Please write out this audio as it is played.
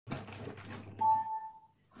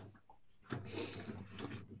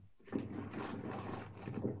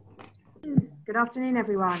Good afternoon,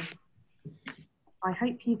 everyone. I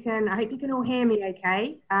hope you can all hear me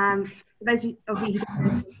okay. For those of you who don't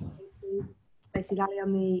know, Stacey Lally,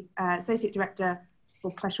 I'm the Associate Director for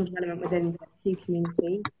Professional Development within the Q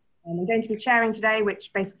community. I'm going to be chairing today,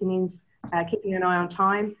 which basically means keeping an eye on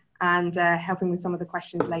time and helping with some of the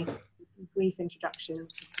questions later. Brief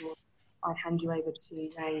introductions before I hand you over to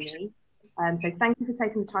Naomi. So thank you for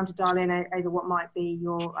taking the time to dial in over what might be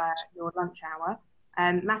your lunch hour.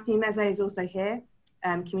 Matthew Meze is also here,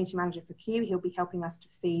 Community Manager for Q. He'll be helping us to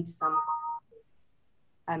feed some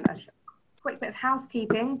a quick bit of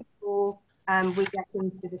housekeeping before we get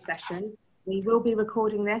into the session. We will be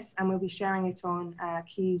recording this and we'll be sharing it on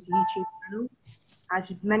Q's YouTube channel.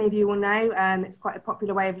 As many of you will know, it's quite a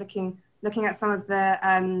popular way of looking at some of the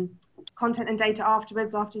content and data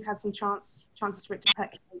afterwards, after you've had some chances for it to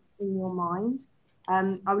percolate in your mind.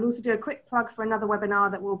 I will also do a quick plug for another webinar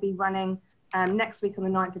that will be running next week on the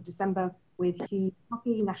 9th of December with Hugh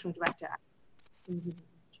Hockey, National Director at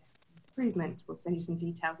Improvement. We'll send you some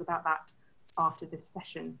details about that after this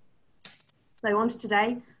session. So on to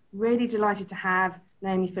today, really delighted to have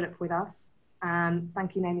Naomi Fulop with us.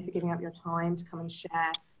 Thank you, Naomi, for giving up your time to come and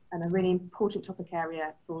share a really important topic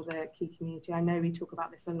area for the Q community. I know we talk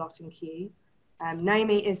about this a lot in Q.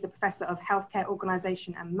 Naomi is the Professor of Healthcare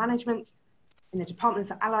Organisation and Management in the Department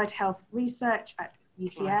for Allied Health Research at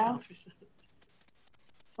UCL.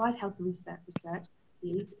 Allied Health Research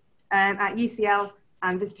at UCL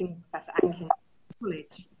and visiting professor at King's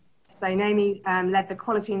College. So Naomi led the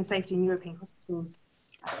Quality and Safety in European Hospitals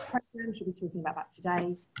program. She'll be talking about that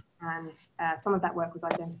today. And some of that work was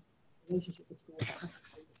identifying the relationship between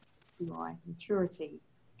UI maturity.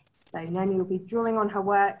 So Naomi will be drawing on her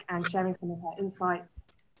work and sharing some of her insights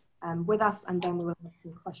with us, and then we will have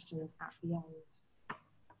some questions at the end.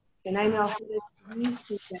 So Naomi, I'll hand over to you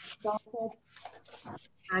to get started.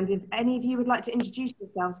 And if any of you would like to introduce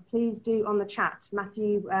yourselves, please do on the chat.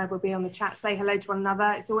 Matthew will be on the chat. Say hello to one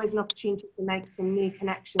another. It's always an opportunity to make some new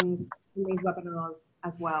connections in these webinars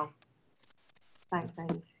as well. Thanks,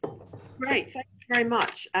 Naomi. Great, thank you very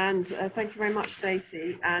much. And thank you very much,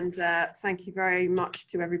 Stacey. And thank you very much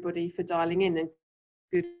to everybody for dialing in. And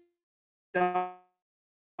good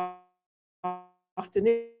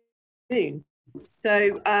afternoon.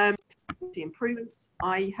 So, the improvements.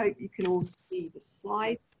 I hope you can all see the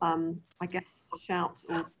slide. I guess shout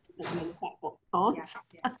or in the chat box can't. Yes,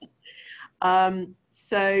 yes.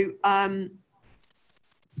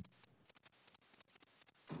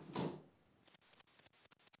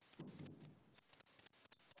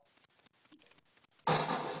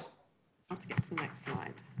 How to get to the next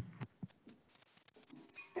slide.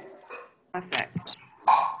 Perfect.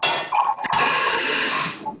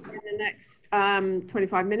 In the next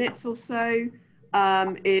 25 minutes or so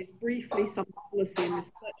is briefly some policy and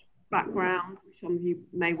research background, which some of you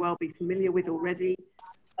may well be familiar with already.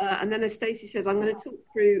 And then, as Stacey says, I'm going to talk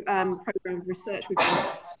through programme of research we've done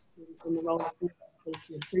on the role of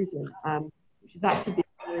quality improvement, which has actually been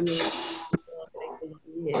going on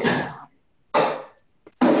for years.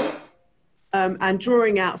 And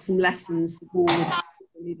drawing out some lessons for boards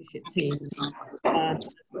and leadership teams, as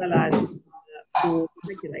well as for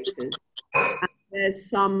regulators. And there's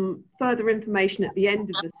some further information at the end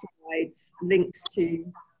of the slides, links to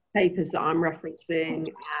papers that I'm referencing and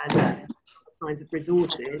other kinds of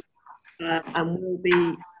resources. And we'll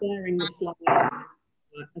be sharing the slides,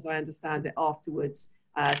 as I understand it, afterwards,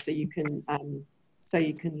 so you can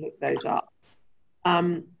look those up.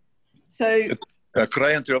 Could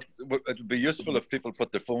I interrupt? It would be useful if people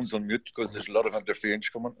put their phones on mute because there's a lot of interference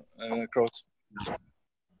coming across.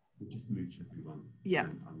 Just mute everyone. Yeah.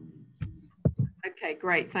 Okay,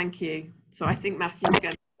 great, thank you. So I think Matthew's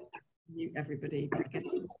going to mute everybody, but get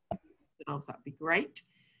themselves, that'd be great.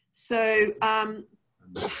 So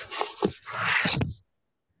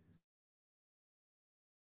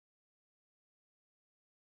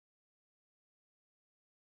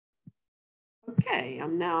okay,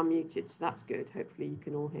 I'm now unmuted, so that's good. Hopefully you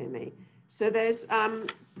can all hear me. So there's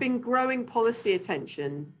been growing policy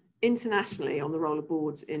attention internationally on the role of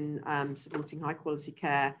boards in supporting high quality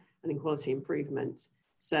care and in quality improvement.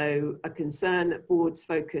 So a concern that boards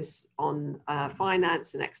focus on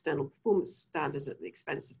finance and external performance standards at the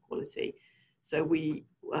expense of quality. So we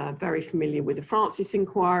are very familiar with the Francis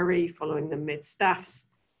inquiry following the mid-staffs,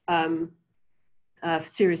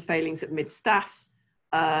 serious failings at mid-staffs,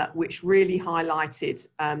 which really highlighted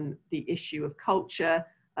the issue of culture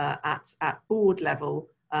at board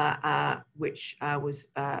level, which was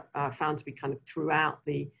found to be kind of throughout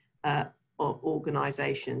the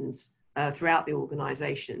organisations, throughout the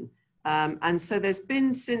organisation. And so there's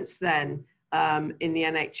been since then in the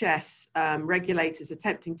NHS, regulators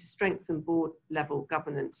attempting to strengthen board level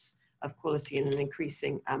governance of quality and an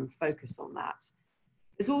increasing focus on that.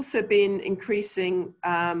 There's also been increasing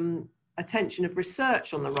attention of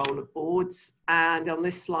research on the role of boards, and on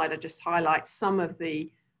this slide I just highlight some of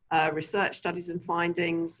the research studies and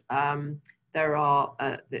findings. There are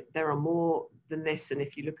more than this, and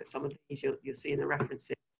if you look at some of these you'll see in the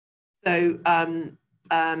references. So,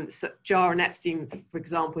 so Jar and Epstein, for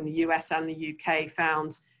example, in the US and the UK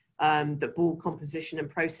found that board composition and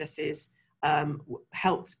processes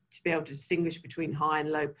helped to be able to distinguish between high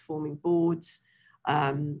and low performing boards.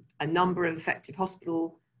 A number of effective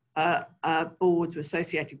hospital boards were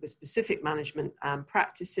associated with specific management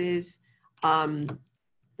practices. The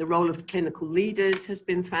role of clinical leaders has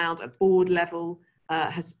been found at board level,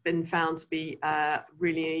 has been found to be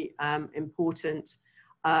really important.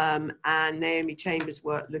 And Naomi Chambers'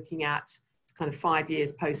 work looking at kind of 5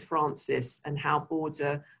 years post-Francis and how boards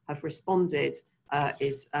have responded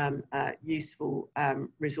is a useful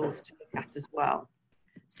resource to look at as well.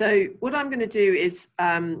 So what I'm going to do is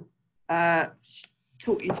talk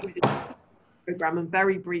you through the program and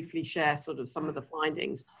very briefly share sort of some of the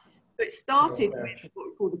findings. So it started with what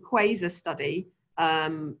we call the QUASER study,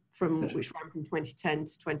 which ran from 2010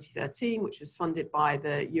 to 2013, which was funded by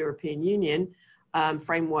the European Union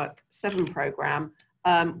Framework 7 program,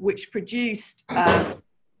 which produced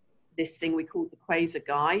this thing we called the QUASER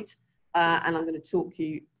Guide, and I'm going to talk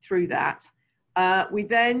you through that. We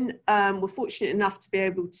then were fortunate enough to be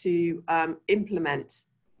able to implement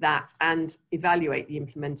that and evaluate the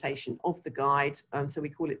implementation of the guide. So we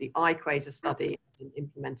call it the QUASER study, as in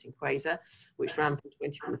implementing QUASER, which ran from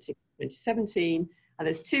 2014 to 2017. And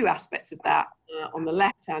there's two aspects of that. On the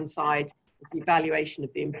left-hand side is the evaluation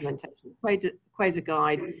of the implementation of the QUASER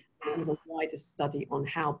guide, and a wider study on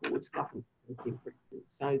how boards govern quality improvement.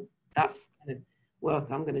 So that's kind of work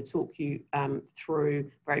I'm going to talk you through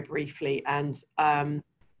very briefly. And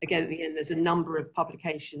again, at the end, there's a number of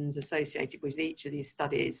publications associated with each of these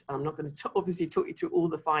studies. I'm not going to obviously talk you through all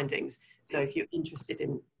the findings. So if you're interested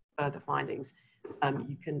in further findings,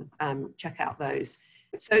 you can check out those.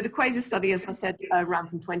 So the QUASER study, as I said, ran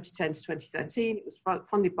from 2010 to 2013. It was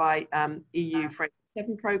funded by EU Framework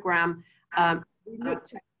 7 program. We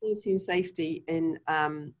looked at quality and safety in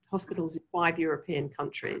hospitals in 5 European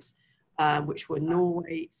countries, which were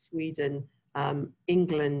Norway, Sweden,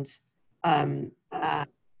 England,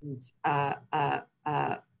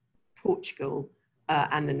 Portugal,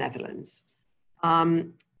 and the Netherlands.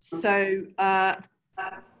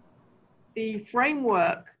 The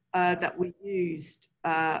framework that we used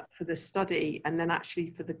for the study, and then actually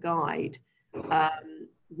for the guide,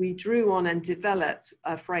 we drew on and developed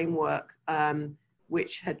a framework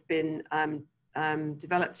which had been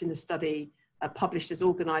developed in a study published as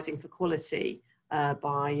Organising for Quality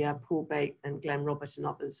by Paul Bate and Glenn Robert and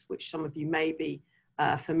others, which some of you may be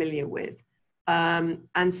familiar with.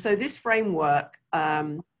 And so this framework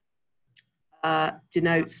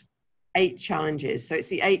denotes 8 challenges. So it's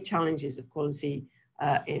the 8 challenges of quality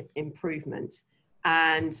improvement.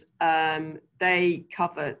 And they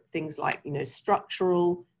cover things like, you know,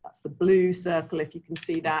 structural, that's the blue circle, if you can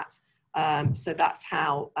see that. So that's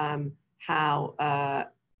how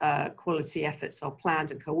quality efforts are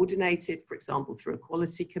planned and coordinated, for example, through a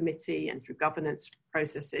quality committee and through governance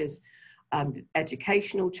processes. The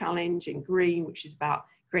educational challenge in green, which is about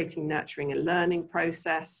creating nurturing and learning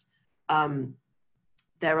process.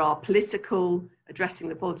 There are political, addressing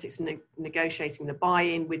the politics and negotiating the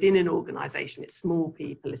buy-in within an organisation. It's small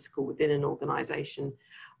p, political within an organisation.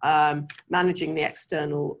 Managing the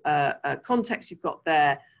external context you've got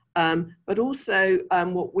there, but also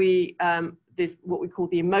what we call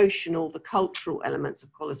the emotional, the cultural elements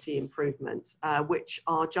of quality improvement, which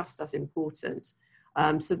are just as important.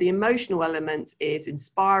 So the emotional element is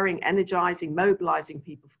inspiring, energizing, mobilizing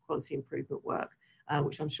people for quality improvement work,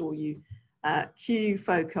 which I'm sure you Q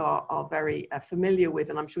folk are very familiar with,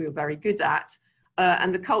 and I'm sure you're very good at.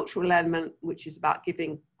 And the cultural element, which is about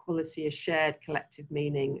giving quality a shared collective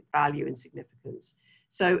meaning, value and significance.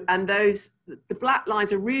 So, and the black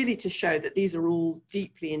lines are really to show that these are all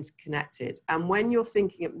deeply interconnected. And when you're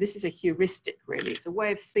thinking of, this is a heuristic really, it's a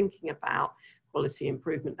way of thinking about quality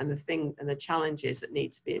improvement and the challenges that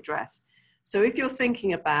need to be addressed. So if you're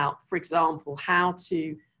thinking about, for example, how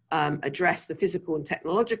to address the physical and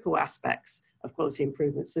technological aspects of quality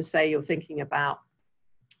improvement, so say you're thinking about,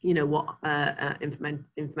 you know, what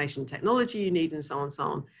information technology you need and so on and so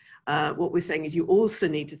on. What we're saying is you also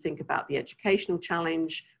need to think about the educational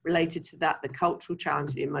challenge related to that, the cultural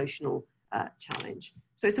challenge, the emotional challenge.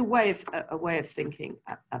 So it's a way of thinking.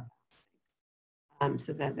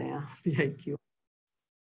 So there they are, the AQI.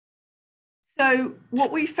 So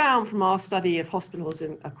what we found from our study of hospitals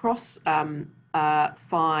across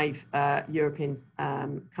 5 European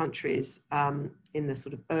countries in the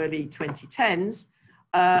sort of early 2010s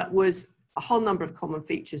was a whole number of common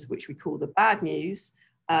features which we call the bad news,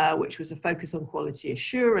 which was a focus on quality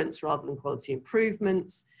assurance rather than quality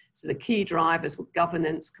improvements. So the key drivers were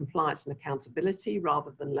governance, compliance and accountability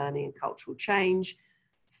rather than learning and cultural change.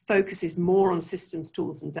 Focus is more on systems,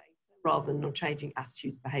 tools and data rather than on changing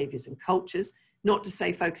attitudes, behaviours and cultures. Not to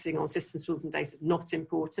say focusing on systems, tools and data is not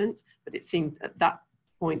important, but it seemed at that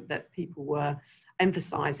point that people were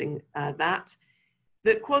emphasising that.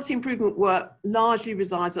 That quality improvement work largely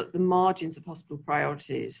resides at the margins of hospital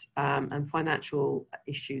priorities, and financial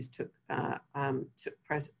issues took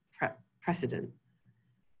precedent.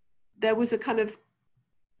 There was a kind of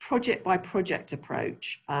project by project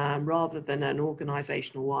approach rather than an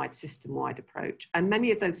organisational wide, system wide approach. And many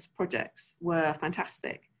of those projects were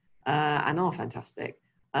fantastic and are fantastic.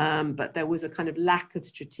 But there was a kind of lack of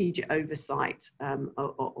strategic oversight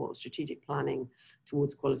or strategic planning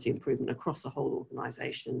towards quality improvement across the whole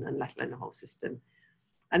organisation and let alone the whole system.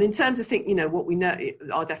 And in terms of what we know,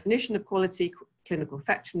 our definition of quality, clinical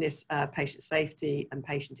effectiveness, patient safety and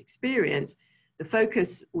patient experience, the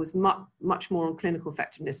focus was much more on clinical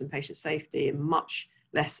effectiveness and patient safety and much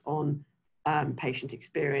less on patient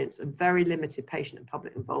experience, and very limited patient and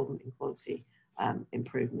public involvement in quality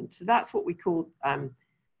improvement. So that's what we call the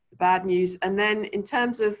bad news. And then in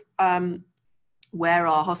terms of where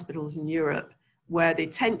are hospitals in Europe, where the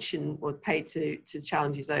attention was paid to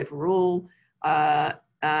challenges overall,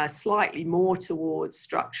 slightly more towards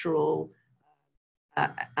structural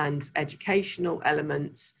and educational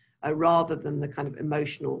elements, rather than the kind of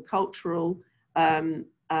emotional, cultural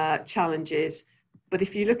challenges. But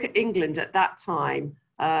if you look at England at that time,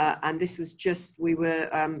 and this was just, we were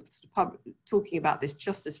talking about this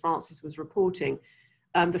just as Francis was reporting,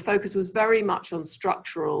 the focus was very much on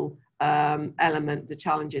structural element, the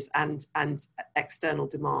challenges and external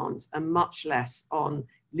demands, and much less on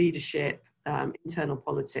leadership, internal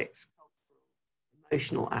politics,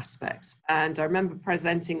 emotional aspects. And I remember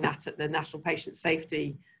presenting that at the National Patient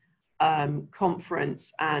Safety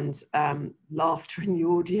conference, and laughter in the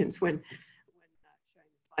audience when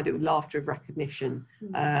it was laughter of recognition,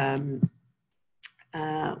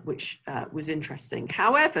 which was interesting.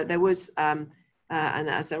 However, there was, and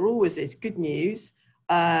as there always is, good news.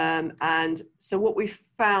 And so what we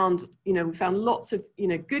found, we found lots of,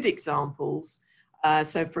 good examples.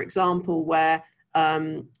 So for example, where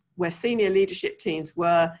senior leadership teams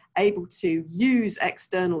were able to use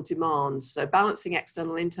external demands, so balancing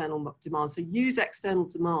external and internal demands, so use external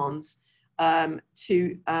demands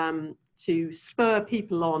to spur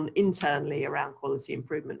people on internally around quality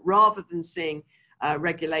improvement, rather than seeing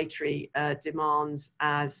regulatory demands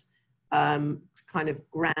as kind of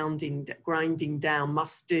grinding down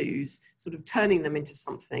must-dos, sort of turning them into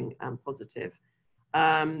something positive.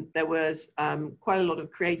 There was quite a lot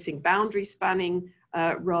of creating boundary spanning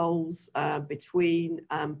roles between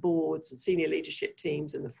boards and senior leadership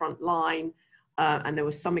teams and the front line, and there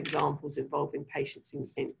were some examples involving patients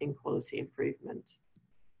in quality improvement.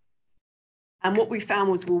 And what we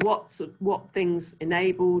found was, well, what things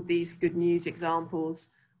enabled these good news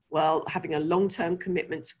examples? Well, having a long-term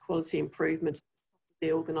commitment to quality improvement of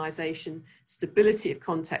the organisation, stability of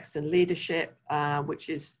context and leadership, which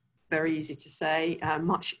is very easy to say,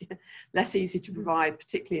 much less easy to provide,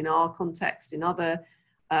 particularly in our context. In other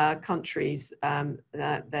countries,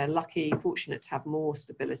 they're lucky, fortunate to have more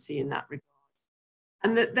stability in that regard.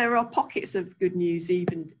 And that there are pockets of good news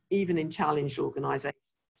even in challenged organisations.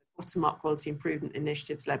 Bottom-up quality improvement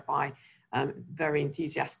initiatives led by very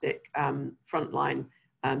enthusiastic frontline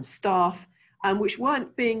staff, which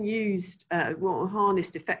weren't being used, weren't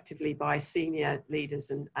harnessed effectively by senior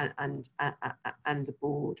leaders and the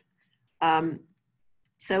board.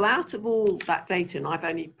 So out of all that data, and I've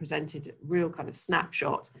only presented a real kind of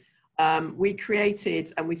snapshot, we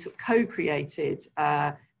created and we co-created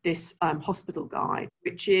this hospital guide,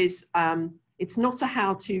 which is, it's not a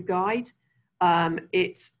how-to guide.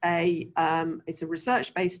 It's a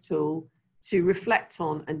research-based tool to reflect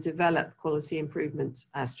on and develop quality improvement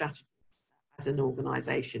strategies as an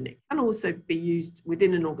organisation. It can also be used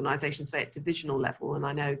within an organisation, say at divisional level, and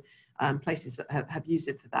I know places that have used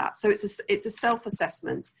it for that. So it's a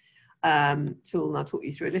self-assessment tool, and I'll talk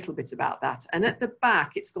you through a little bit about that. And at the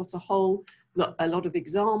back, it's got a lot of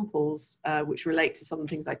examples which relate to some of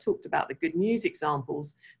the things I talked about, the good news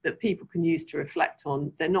examples that people can use to reflect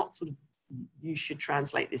on. They're not sort of, you should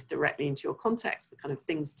translate this directly into your context, but kind of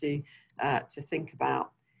things to think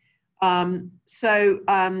about. The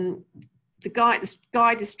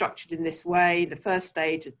guide is structured in this way. The first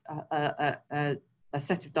stage, a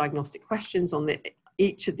set of diagnostic questions on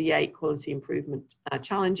each of the 8 quality improvement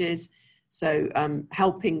challenges. So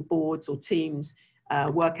helping boards or teams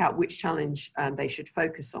work out which challenge they should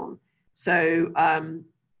focus on. So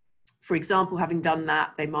for example, having done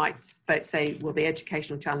that, they might say, well, the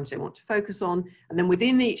educational challenge they want to focus on. And then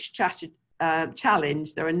within each challenge,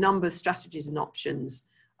 there are a number of strategies and options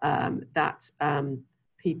that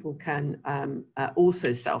people can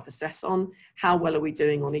also self-assess on. How well are we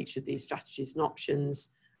doing on each of these strategies and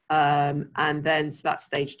options? And then, so that's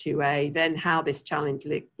stage 2A, then how this challenge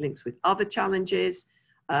links with other challenges.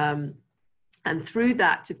 And through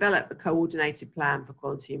that, develop a coordinated plan for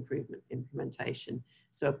quality improvement implementation.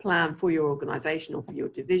 So a plan for your organisation or for your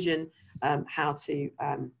division, how to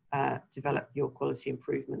develop your quality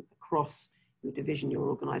improvement across your division, your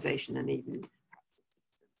organisation, and even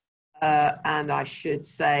and I should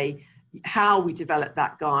say how we develop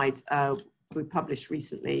that guide. We published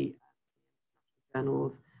recently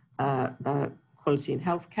Journal of Quality in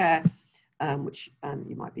Healthcare, which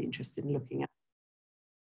you might be interested in looking at.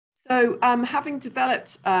 So having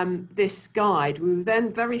developed this guide, we were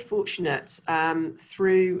then very fortunate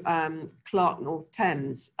through Clark North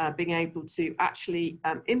Thames being able to actually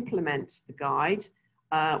implement the guide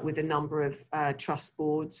with a number of trust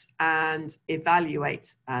boards and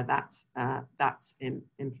evaluate that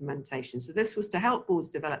implementation. So this was to help boards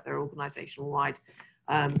develop their organisational-wide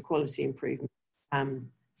quality improvement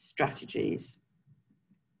strategies.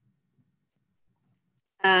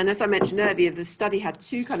 And as I mentioned earlier, the study had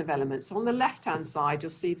 2 kind of elements. So on the left-hand side,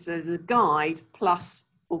 you'll see there's a guide plus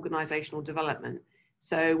organisational development.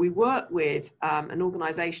 So we work with an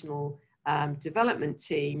organisational development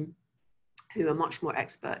team who are much more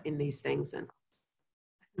expert in these things than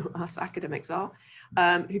us academics are,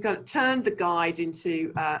 who kind of turned the guide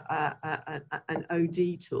into an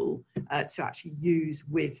OD tool to actually use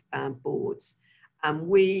with boards. And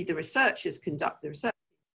we, the researchers, conducted a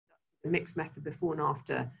mixed method before and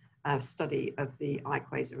after study of the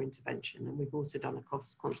QUASER intervention. And we've also done a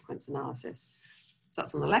cost-consequence analysis. So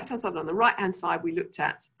that's on the left-hand side. On the right-hand side, we looked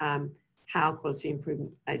at how quality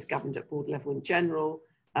improvement is governed at board level in general,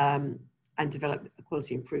 and developed a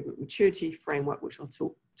quality improvement maturity framework, which I'll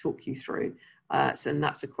talk you through. And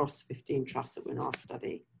that's across 15 trusts that were in our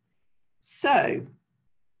study. So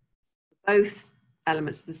both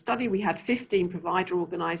elements of the study, we had 15 provider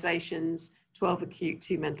organisations, 12 acute,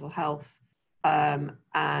 2 mental health,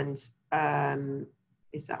 and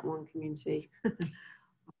is that one community?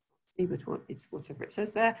 But it's whatever it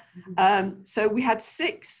says there. So we had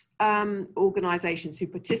 6 organisations who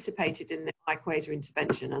participated in the QUASER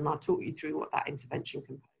intervention, and I'll talk you through what that intervention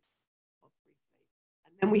composed of briefly.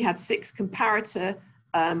 And then we had 6 comparator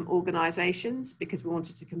organisations, because we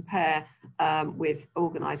wanted to compare with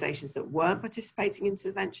organisations that weren't participating in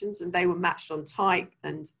interventions, and they were matched on type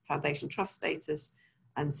and foundation trust status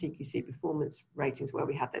and CQC performance ratings where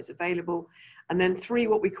we had those available. And then 3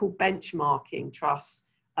 what we call benchmarking trusts.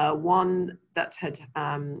 One that had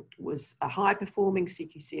was a high performing,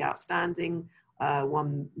 CQC outstanding,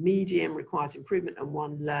 1 medium, requires improvement, and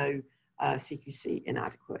 1 low, CQC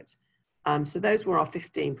inadequate. So those were our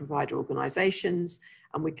 15 provider organisations,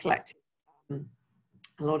 and we collected a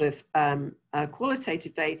lot of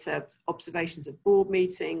qualitative data, observations of board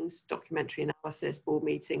meetings, documentary analysis, board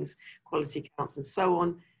meetings, quality counts, and so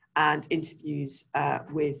on, and interviews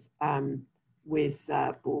with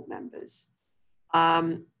board members.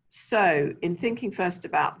 So in thinking first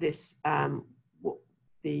about this,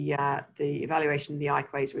 the evaluation of the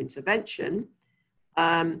QUASER intervention,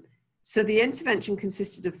 so the intervention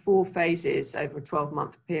consisted of 4 phases over a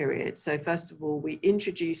 12-month period. So first of all, we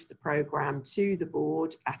introduced the programme to the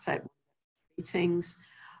board at 8 meetings,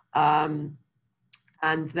 and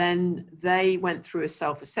then they went through a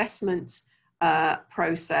self-assessment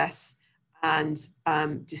process and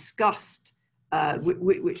discussed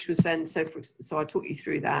which was then, so I'll talk you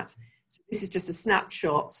through that. So this is just a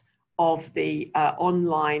snapshot of the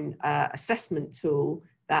online assessment tool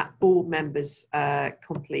that board members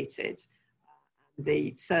completed.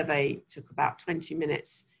 The survey took about 20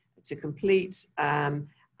 minutes to complete, and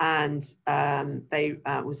they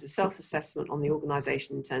was a self-assessment on the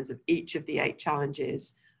organisation in terms of each of the 8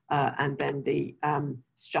 challenges, and then the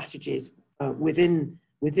strategies within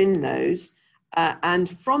those. And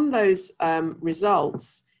from those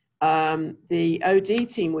results, the OD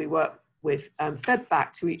team we work with fed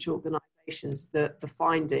back to each organisation the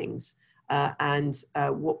findings and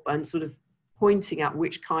sort of pointing out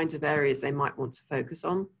which kinds of areas they might want to focus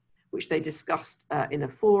on. which they discussed in a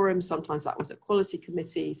forum. Sometimes that was a quality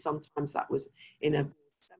committee, sometimes that was in a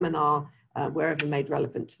seminar, wherever made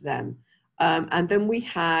relevant to them. And then we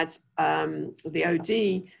had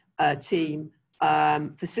the OD team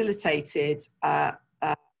facilitated a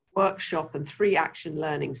workshop and 3 action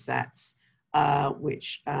learning sets,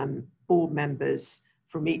 which board members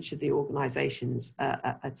from each of the organisations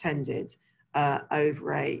attended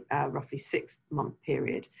over a roughly 6-month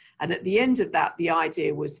period. And at the end of that, the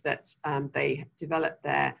idea was that they developed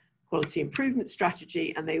their quality improvement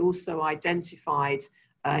strategy, and they also identified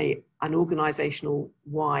an organisational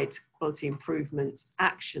wide quality improvement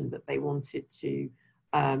action that they wanted to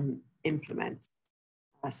implement.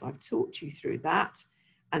 So I've talked you through that.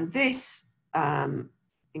 And this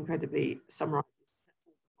incredibly summarises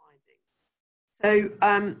the findings.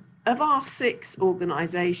 So of our 6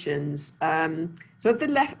 organisations, so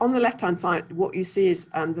at on the left-hand side, what you see is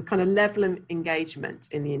the kind of level of engagement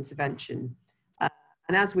in the intervention.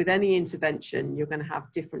 And as with any intervention, you're going to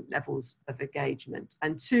have different levels of engagement.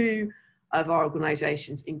 And 2 of our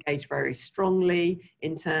organisations engaged very strongly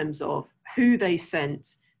in terms of who they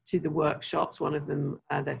sent to the workshops. One of them,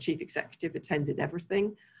 their chief executive, attended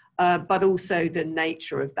everything, but also the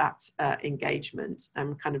nature of that engagement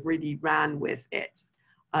and kind of really ran with it.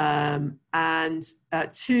 And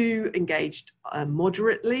 2 engaged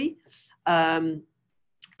moderately, and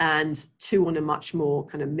 2 on a much more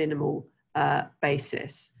kind of minimal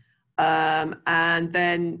basis. And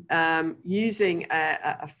then using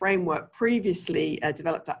a framework previously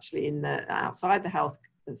developed actually in the outside the health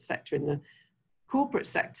sector, in the corporate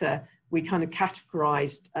sector, we kind of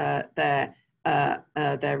categorized their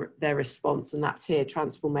response, and that's here: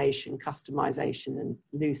 transformation, customization, and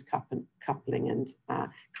loose coupling and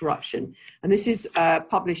corruption. And this is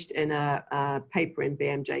published in a paper in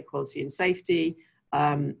BMJ Quality and Safety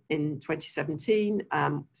in 2017,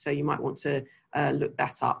 so you might want to look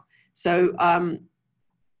that up. So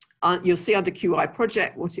you'll see under QI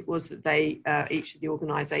project what it was that they, each of the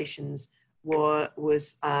organisations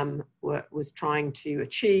was trying to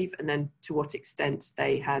achieve, and then to what extent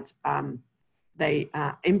they had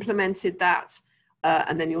implemented that.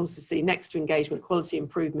 And then you also see next to engagement, quality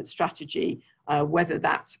improvement strategy, whether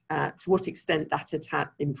that, to what extent that had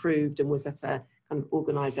improved and was at a kind of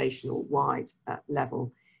organisational wide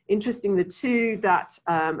level. Interesting, the 2 that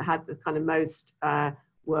had the kind of most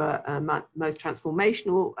most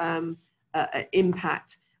transformational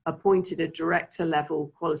impact appointed a director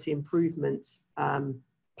level quality improvement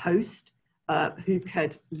post who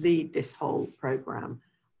could lead this whole programme.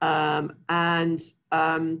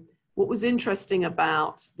 What was interesting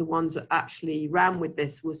about the ones that actually ran with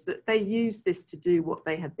this was that they used this to do what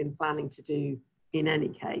they had been planning to do in any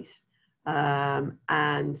case.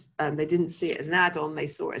 They didn't see it as an add-on, they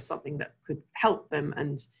saw it as something that could help them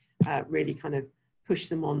and really kind of push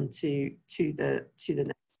them on to the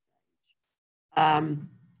next stage.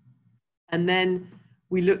 And then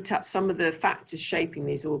we looked at some of the factors shaping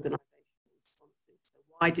these organisational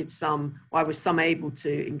responses. So why was some able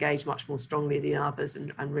to engage much more strongly than others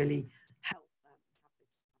and really help them have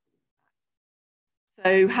this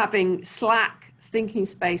impact? So having slack, thinking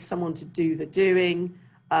space, someone to do the doing,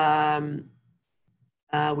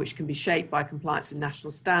 which can be shaped by compliance with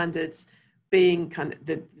national standards, being kind of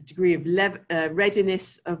the degree of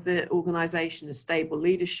readiness of the organisation, a stable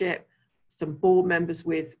leadership, some board members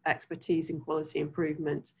with expertise in quality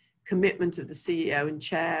improvement, commitment of the CEO and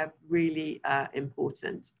chair, really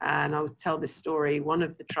important. And I would tell this story. One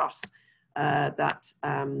of the trusts that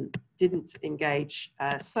didn't engage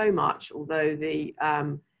so much, although the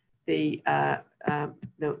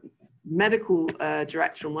medical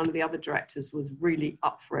director and one of the other directors was really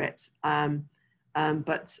up for it,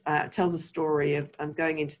 but tells a story of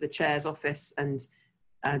going into the chair's office and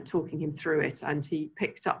talking him through it, and he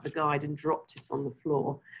picked up the guide and dropped it on the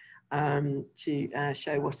floor to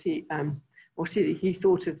show what he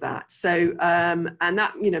thought of that. So and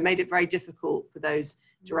that made it very difficult for those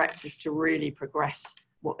directors to really progress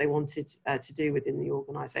what they wanted to do within the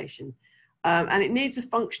organisation. And it needs a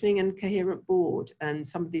functioning and coherent board, and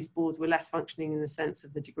some of these boards were less functioning in the sense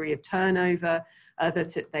of the degree of turnover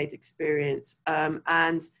that they'd experienced,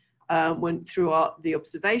 and went through the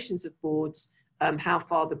observations of boards, how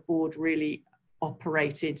far the board really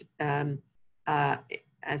operated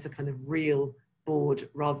as a kind of real board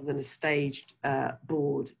rather than a staged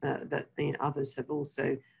board that others have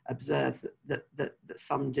also observed that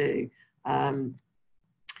some do.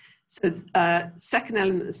 So second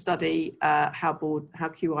element of the study, how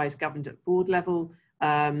QI is governed at board level.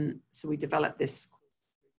 So we developed this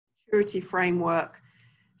maturity framework.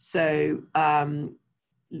 So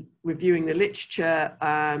reviewing the literature,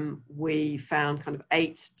 we found kind of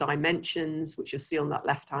 8 dimensions, which you'll see on that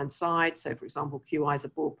left-hand side. So, for example,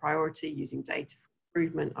 QUASER board priority, using data for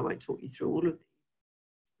improvement. I won't talk you through all of these.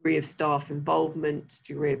 Degree of staff involvement,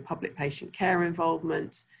 degree of public patient care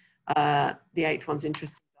involvement. The 8th one's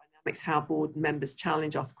interesting dynamics, how board members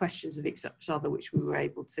challenge, ask questions of each other, which we were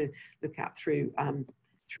able to look at through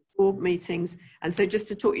board meetings. And so just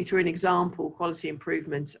to talk you through an example, quality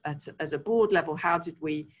improvement as a board level, how did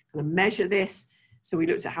we kind of measure this? So we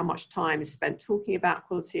looked at how much time is spent talking about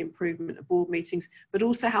quality improvement at board meetings, but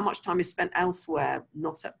also how much time is spent elsewhere,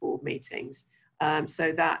 not at board meetings.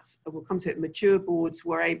 So that, we'll come to it, mature boards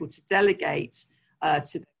were able to delegate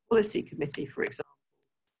to the policy committee, for example,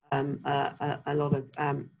 a lot of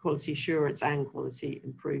quality assurance and quality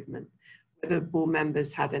improvement. Whether board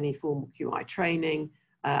members had any formal QI training,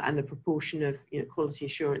 and the proportion of quality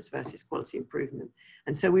assurance versus quality improvement.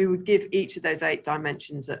 And so we would give each of those 8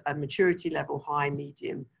 dimensions a maturity level, high,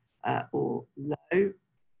 medium, or low.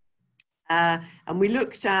 And we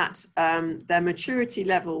looked at their maturity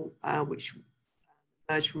level, which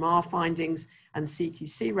emerged from our findings, and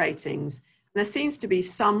CQC ratings. And there seems to be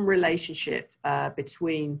some relationship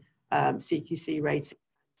between CQC rating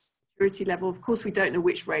and maturity level. Of course, we don't know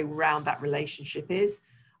which way around that relationship is.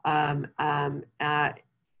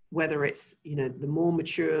 Whether it's, the more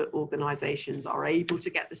mature organizations are able to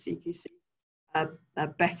get the CQC a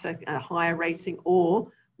better, higher rating,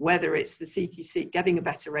 or whether it's the CQC getting a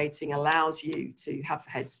better rating allows you to have the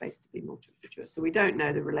headspace to be more mature. So we don't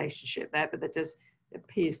know the relationship there, but there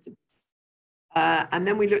appears to be. And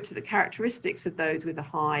then we looked at the characteristics of those with a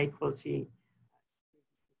high quality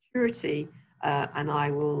maturity, and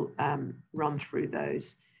I will run through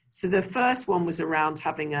those. So the first one was around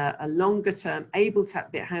having a longer term,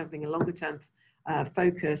 having a longer term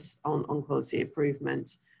focus on quality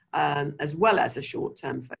improvement, as well as a short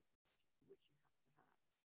term focus.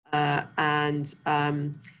 And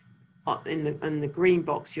in the green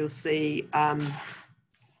box, you'll see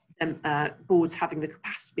boards having the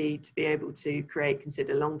capacity to be able to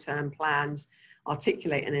consider long-term plans,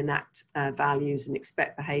 articulate and enact values and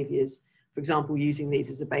expect behaviours. For example, using these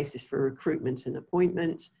as a basis for recruitment and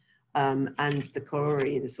appointment. And the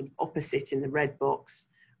corollary, the sort of opposite in the red box,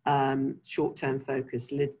 short-term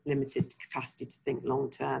focus, limited capacity to think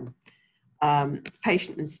long-term.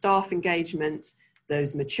 Patient and staff engagement,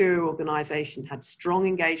 those mature organisations had strong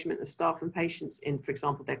engagement of staff and patients in, for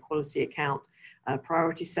example, their quality account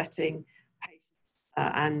priority setting. Patients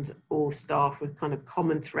and or staff with kind of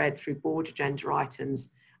common thread through board agenda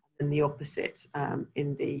items, and the opposite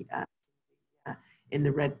in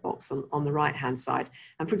the red box on the right-hand side.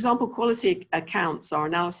 And for example, quality accounts, our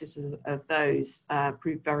analysis of those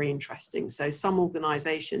proved very interesting. So some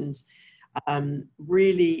organisations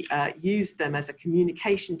really used them as a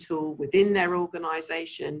communication tool within their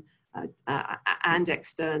organisation and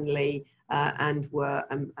externally, and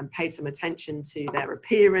paid some attention to their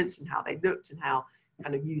appearance and how they looked and how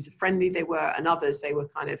kind of user-friendly they were. And others, they were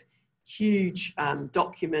kind of huge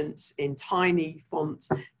documents in tiny font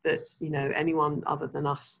that anyone other than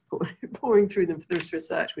us pouring through them for this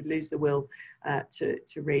research would lose the will to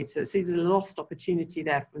read. So there's a lost opportunity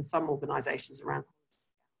there from some organisations around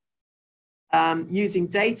using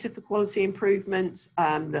data for quality improvement.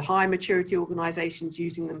 The high maturity organisations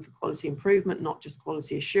using them for quality improvement, not just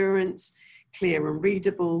quality assurance, clear and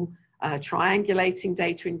readable, triangulating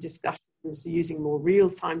data in discussions, using more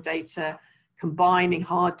real-time data, combining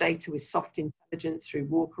hard data with soft intelligence through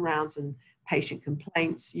walkarounds and patient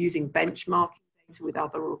complaints, using benchmarking data with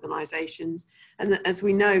other organisations. And as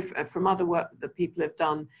we know from other work that people have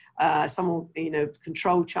done, some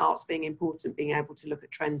control charts being important, being able to look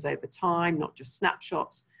at trends over time, not just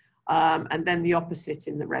snapshots, and then the opposite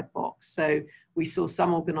in the red box. So we saw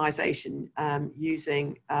some organisation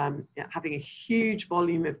using, having a huge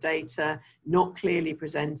volume of data, not clearly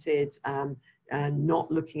presented, and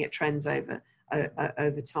not looking at trends over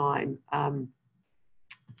time.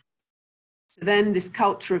 Then this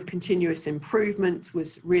culture of continuous improvement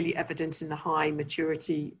was really evident in the high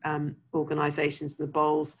maturity organisations, the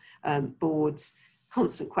boards,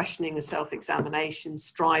 constant questioning and self-examination,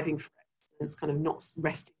 striving for excellence, kind of not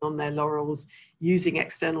resting on their laurels, using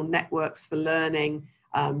external networks for learning,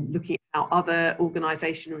 looking at how other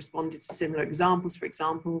organisations responded to similar examples, for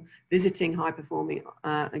example, visiting high-performing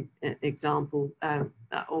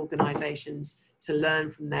organisations to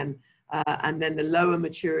learn from them. And then the lower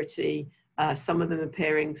maturity, some of them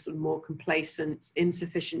appearing sort of more complacent,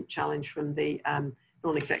 insufficient challenge from the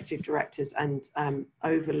non-executive directors, and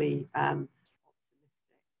overly optimistic.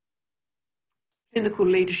 Clinical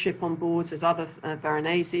leadership on boards, as other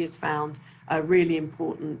Veronese has found, really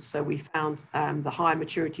important. So we found the higher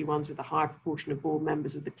maturity ones with a higher proportion of board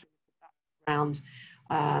members with the clinical background.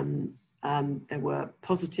 There were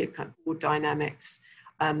positive kind of board dynamics.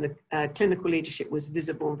 The clinical leadership was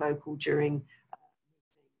visible and vocal during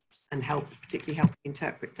and particularly helping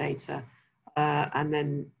interpret data. And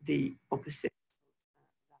then the opposite,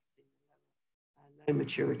 that's in low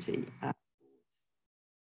maturity.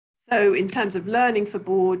 So in terms of learning for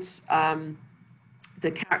boards,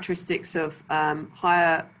 the characteristics of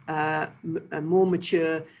higher, more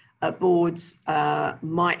mature boards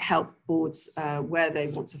might help boards where they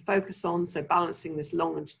want to focus on. So balancing this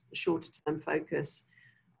long and shorter term focus,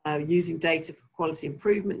 using data for quality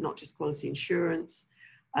improvement, not just quality assurance,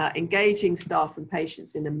 engaging staff and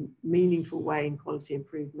patients in a meaningful way in quality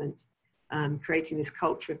improvement, creating this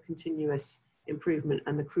culture of continuous improvement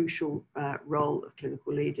and the crucial role of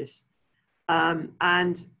clinical leaders.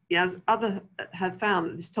 And as others have found,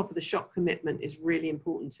 that this top of the shop commitment is really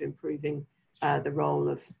important to improving the role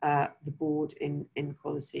of the board in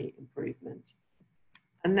quality improvement.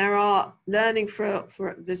 And there are learning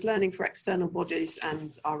there's learning for external bodies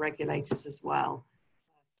and our regulators as well.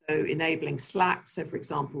 So enabling Slack, so for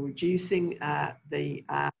example, reducing the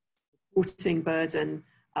reporting burden,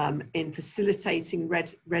 in facilitating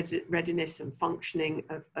readiness and functioning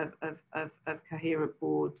of coherent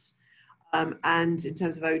boards, and in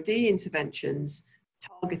terms of OD interventions,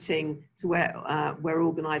 targeting to where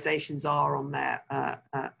organisations are on their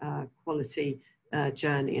quality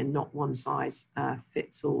journey and not one size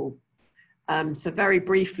fits all. So very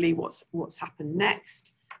briefly, what's happened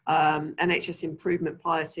next? NHS Improvement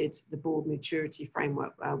piloted the board maturity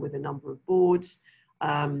framework with a number of boards.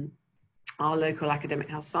 Our local academic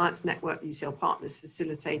health science network, UCL Partners,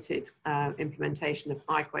 facilitated implementation of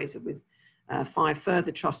QUASER with 5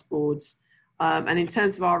 further trust boards. And in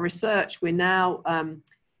terms of our research, we're now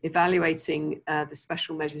evaluating the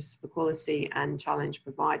special measures for quality and challenge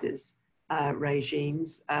providers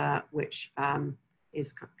regimes, which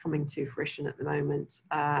is coming to fruition at the moment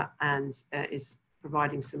and is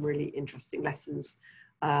providing some really interesting lessons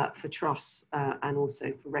for trusts and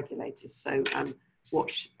also for regulators. So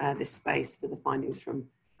watch this space for the findings from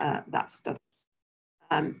that study.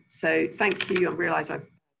 So thank you. I realise I've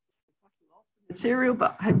quite a lot of material,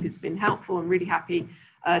 but I hope it's been helpful. I'm really happy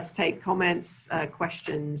to take comments,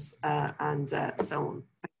 questions, and so on.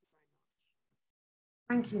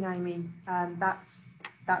 Thank you, Naomi.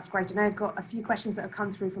 That's great. I know I've got a few questions that have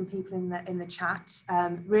come through from people in the chat.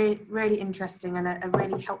 Really interesting and a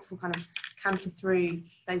really helpful kind of canter through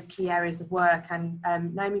those key areas of work. And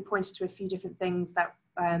Naomi pointed to a few different things that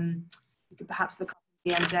you could perhaps look up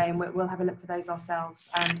at the MJ, and we'll have a look for those ourselves.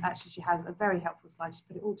 And actually, she has a very helpful slide. She's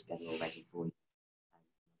put it all together already for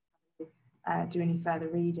you. Do any further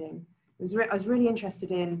reading. I was really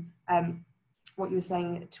interested in what you were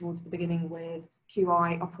saying towards the beginning with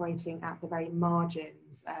QI operating at the very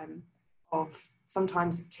margins of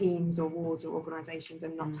sometimes teams or wards or organisations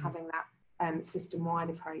and not having that system-wide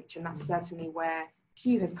approach. And that's certainly where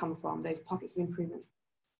Q has come from, those pockets of improvements,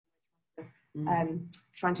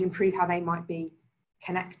 trying to improve how they might be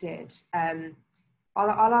connected.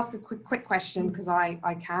 I'll ask a quick question because I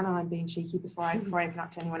can, and I'm being cheeky before I open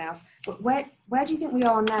up to anyone else. But where do you think we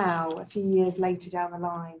are now, a few years later down the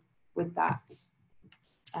line, with that?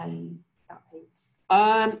 That piece.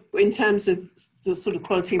 In terms of the sort of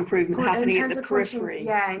quality improvement happening at the periphery.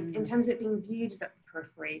 Yeah, in terms of it being viewed as at the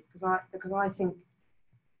periphery, because I think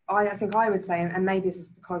I would say, and maybe this is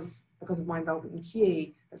because of my involvement in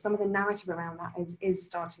Q, that some of the narrative around that is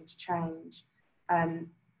starting to change,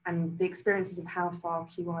 and the experiences of how far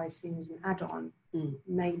QI is seen as an add-on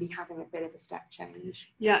may be having a bit of a step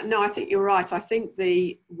change. Yeah, no, I think you're right. I think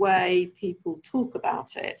the way people talk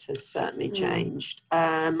about it has certainly changed.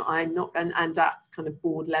 I'm not, and at kind of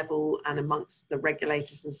board level and amongst the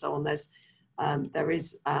regulators and so on, there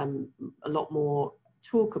is a lot more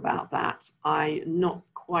talk about that. I'm not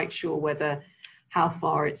quite sure how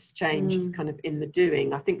far it's changed kind of in the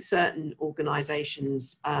doing. I think certain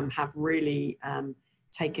organisations have really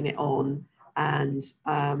taken it on, and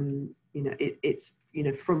it's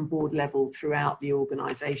from board level throughout the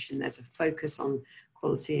organisation there's a focus on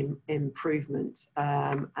quality improvement,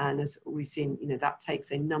 and as we've seen, that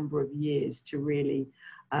takes a number of years to really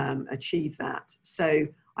achieve that. So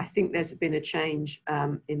I think there's been a change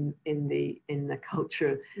in the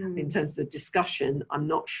culture in terms of the discussion. I'm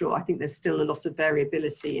not sure. I think there's still a lot of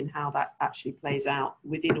variability in how that actually plays out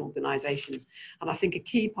within organisations, and I think a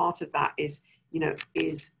key part of that is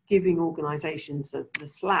giving organisations the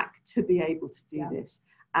slack to be able to do this,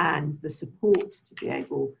 and the support to be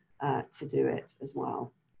able to do it as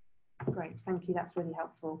well. Great, thank you. That's really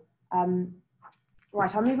helpful.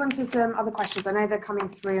 Right, I'll move on to some other questions. I know they're coming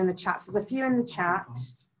through in the chat. So there's a few in the chat.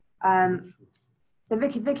 So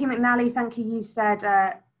Vicky McNally, thank you. You said,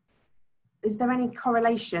 is there any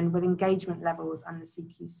correlation with engagement levels and the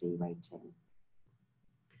CQC rating?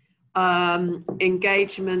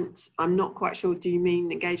 Engagement, I'm not quite sure. Do you mean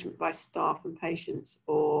engagement by staff and patients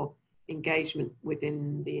or engagement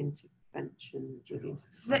within the intervention?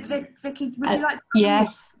 Vicky, would you like to?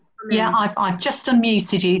 Yes. Yeah, I've just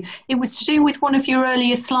unmuted you. It was to do with one of your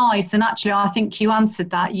earlier slides, and actually I think you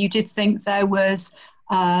answered that. You did think there was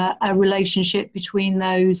a relationship between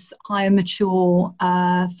those higher mature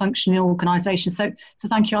functioning organisations. So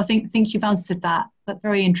thank you. I think you've answered that, but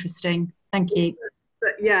very interesting. Thank you.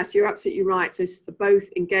 But yes, you're absolutely right. So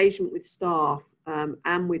both engagement with staff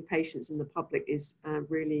and with patients and the public is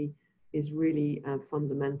really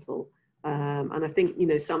fundamental. And I think, you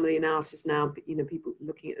know, some of the analysis now, you know, people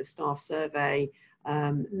looking at the staff survey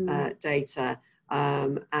data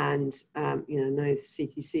and, you know the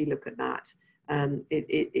CQC look at that,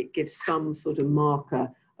 it gives some sort of marker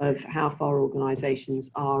of how far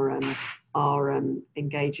organisations are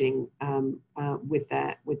engaging with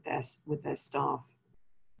their staff.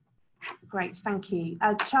 Great, thank you.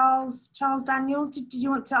 Charles Daniels, did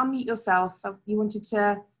you want to unmute yourself? You wanted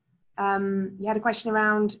to. You had a question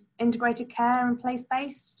around integrated care and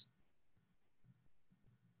place-based.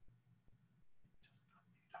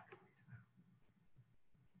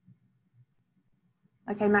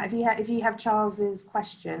 Okay, Matt, if you have Charles's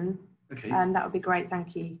question, okay, that would be great.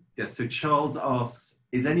 Thank you. Yeah. So Charles asks,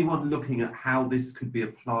 is anyone looking at how this could be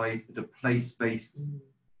applied at a place-based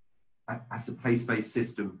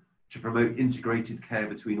system to promote integrated care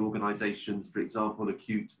between organisations, for example,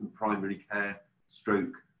 acute and primary care,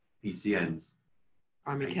 stroke, PCNs?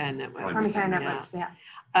 Primary care networks. Primary care networks, yeah.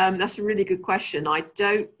 That's a really good question. I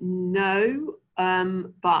don't know,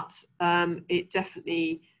 but it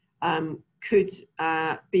definitely could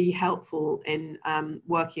be helpful in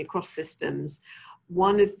working across systems.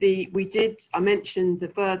 I mentioned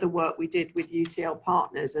the further work we did with UCL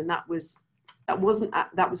partners, and that was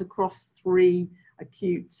across 3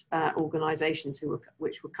 acute organisations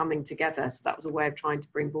which were coming together. So that was a way of trying to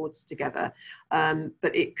bring boards together.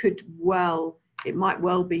 But it might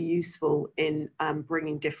well be useful in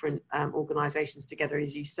bringing different organisations together,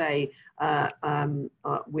 as you say,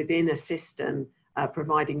 within a system,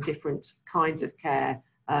 providing different kinds of care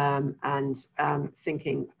and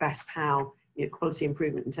thinking best how quality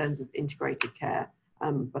improvement in terms of integrated care.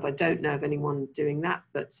 But I don't know of anyone doing that,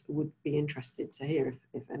 but would be interested to hear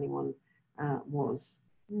if anyone was.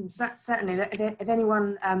 Certainly, if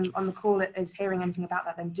anyone on the call is hearing anything about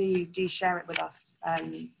that, then do share it with us,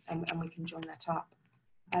 and we can join that up.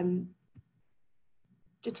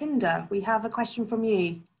 Jatinder, we have a question from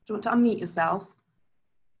you. Do you want to unmute yourself?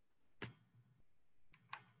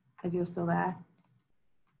 If you're still there.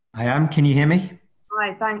 I am. Can you hear me?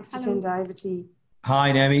 Hi, thanks, Jatinder. Hello. Over to you.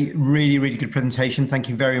 Hi, Naomi. Really, really good presentation. Thank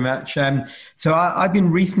you very much. So I've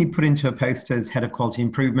been recently put into a post as head of quality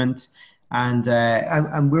improvement, and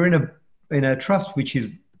we're in a trust which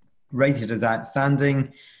is rated as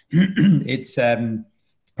outstanding. It's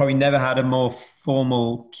probably never had a more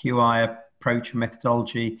formal QI approach and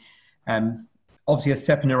methodology. Obviously, a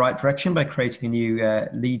step in the right direction by creating a new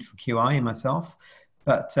lead for QI and myself.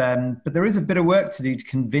 But there is a bit of work to do to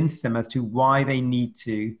convince them as to why they need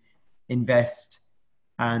to invest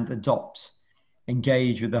and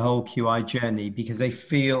engage with the whole QI journey, because they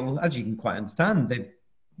feel, as you can quite understand, they've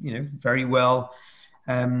very well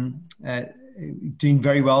doing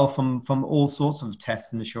very well from all sorts of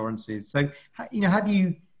tests and assurances. So have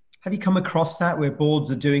you come across that where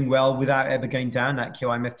boards are doing well without ever going down that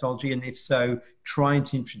QI methodology, and if so, trying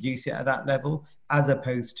to introduce it at that level, as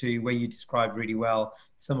opposed to where you described really well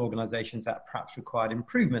some organizations that perhaps required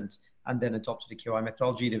improvement and then adopted a QI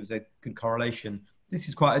methodology? There was a good correlation. This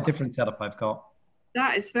is quite a different setup I've got.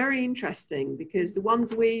 That is very interesting, because the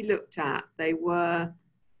ones we looked at, they were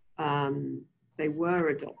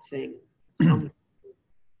adopting some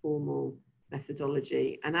formal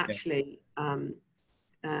methodology, and actually,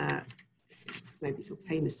 it's maybe sort of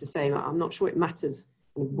heinous to say, I'm not sure it matters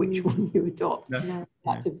which one you adopt. No. The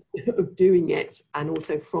fact of doing it, and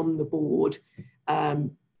also from the board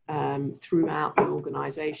throughout the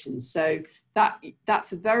organisation. So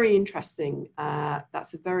that's a very interesting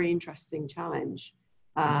challenge,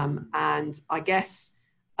 and I guess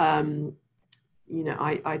I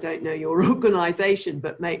don't know your organisation,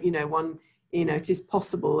 but it is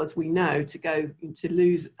possible, as we know, to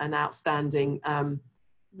lose an outstanding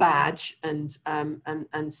badge and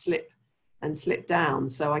slip slip down.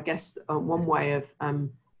 So I guess one way of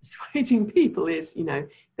persuading people is, you know,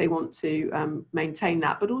 they want to maintain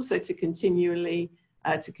that, but also to continually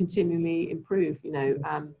improve. You know,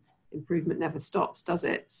 improvement never stops, does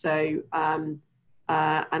it? So and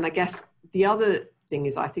I guess the other thing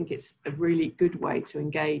is, I think it's a really good way to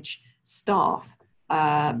engage staff,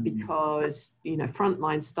 because, you know,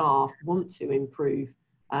 frontline staff want to improve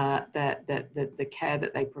the care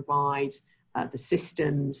that they provide, the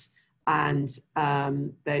systems, and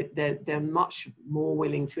they're much more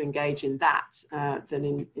willing to engage in that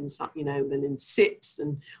than in some, you know, than in SIPs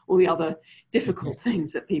and all the other difficult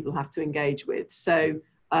things that people have to engage with. So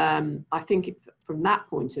I think from that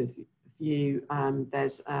point of view,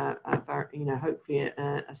 there's a very, you know, hopefully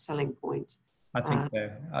a selling point. I think so.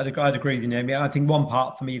 I'd agree with you, Naomi. I think one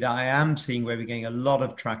part for me that I am seeing where we're getting a lot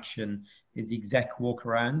of traction is the exec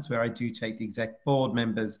walkarounds, where I do take the exec board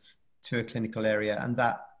members to a clinical area, and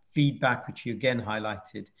that feedback, which you again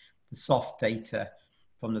highlighted, the soft data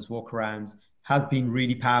from those walkarounds, has been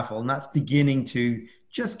really powerful, and that's beginning to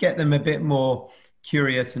just get them a bit more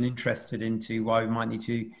curious and interested into why we might need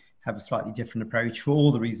to have a slightly different approach for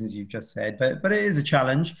all the reasons you've just said. But it is a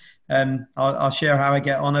challenge. I'll share how I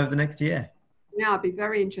get on over the next year. Yeah, I'd be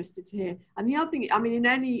very interested to hear. And the other thing, I mean, in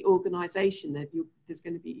any organisation, there's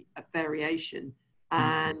going to be a variation.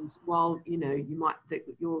 And while, you know,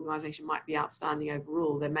 your organisation might be outstanding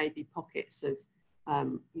overall, there may be pockets of,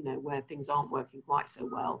 you know, where things aren't working quite so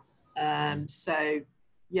well. So,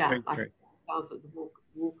 yeah, I think the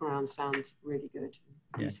walk around sounds really good.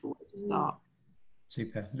 Useful way to start.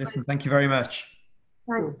 Super. Listen, thank you very much.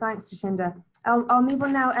 Thanks, Jacinda. I'll move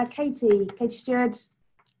on now. Katie Stewart,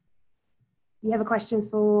 you have a question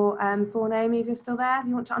for Naomi, if you're still there. If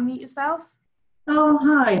you want to unmute yourself. Oh,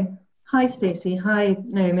 hi. Hi, Stacey. Hi,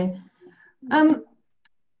 Naomi.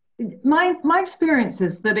 My experience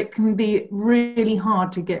is that it can be really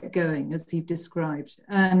hard to get going, as you've described,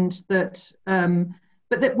 and that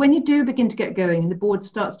but that when you do begin to get going, the board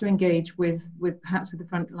starts to engage with perhaps with the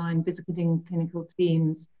frontline, visiting clinical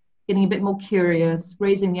teams, getting a bit more curious,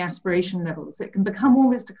 raising the aspiration levels, it can become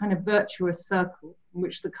almost a kind of virtuous circle in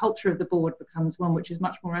which the culture of the board becomes one which is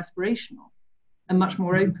much more aspirational and much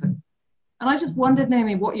more open. And I just wondered,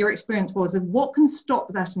 Naomi, what your experience was of what can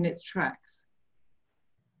stop that in its tracks?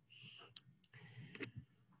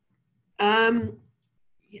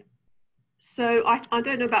 So I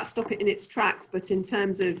don't know about stop it in its tracks, but in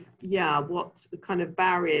terms of, what the kind of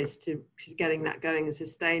barriers to getting that going and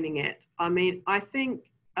sustaining it. I mean, I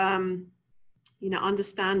think,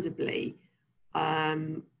 understandably,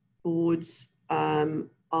 boards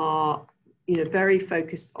are, very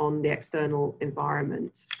focused on the external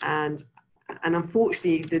environment, and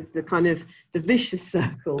unfortunately the kind of the vicious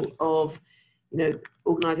circle of,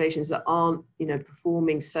 organizations that aren't,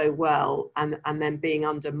 performing so well and then being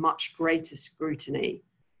under much greater scrutiny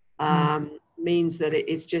means that it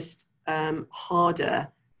is just harder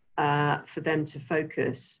for them to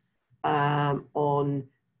focus on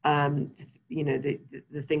the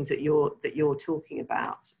things that you're talking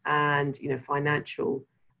about, and financial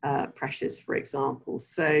pressures, for example.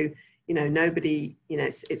 So nobody,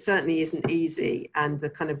 it certainly isn't easy, and the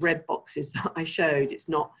kind of red boxes that I showed, it's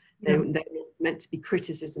not, they're not meant to be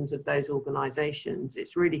criticisms of those organizations.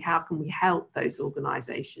 It's really, how can we help those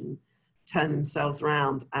organizations turn themselves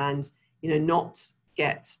around and not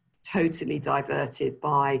get totally diverted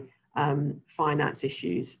by finance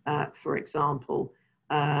issues, for example.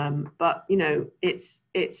 But it's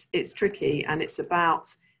tricky, and it's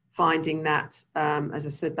about finding that, as I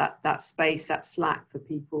said, that space, that slack for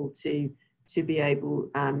people to be able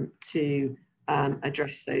to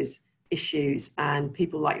address those issues. And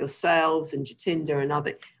people like yourselves and Jatinda and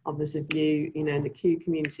others of you, in the Q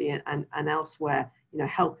community and elsewhere,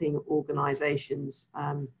 helping organisations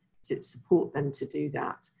to support them to do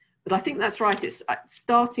that. But I think that's right. It's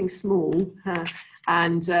starting small,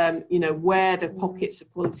 and where the pockets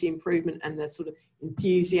of quality improvement and the sort of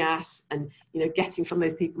enthusiasts, and getting some of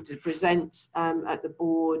those people to present at the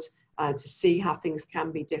board to see how things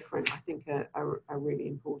can be different, I think are really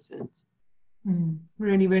important.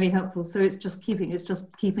 Really, really helpful. So it's just keeping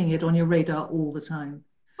it on your radar all the time.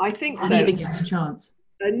 I think so. Giving it a chance.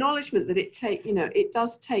 Acknowledgement that it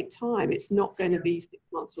does take time. It's not going to be 6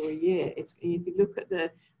 months or a year. It's, if you look at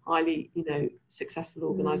the highly successful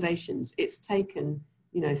organizations, it's taken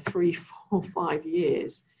 3, 4, 5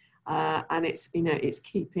 years, and it's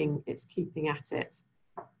keeping at it.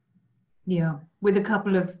 Yeah, with a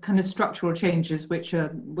couple of kind of structural changes which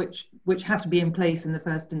have to be in place in the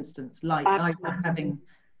first instance, like either having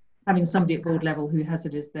somebody at board level who has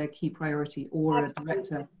it as their key priority, or a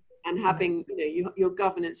director. and having, you know, your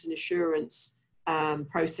governance and assurance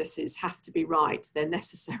processes have to be right. They're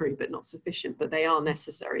necessary but not sufficient, but they are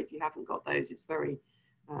necessary. If you haven't got those, it's very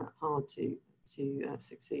hard to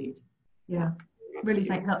succeed. Yeah, really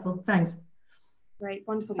helpful. Thanks. Great,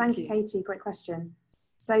 wonderful. Thank you, Katie. Great question.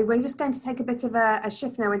 So we're just going to take a bit of a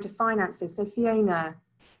shift now into finances. So Fiona,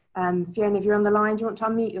 if you're on the line, do you want to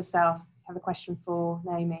unmute yourself? Have a question for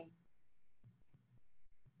Naomi.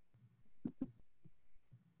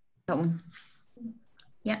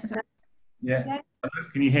 Yeah. Yeah.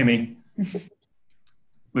 Can you hear me?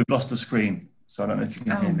 We've lost the screen, so I don't know if you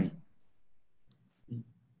can hear me.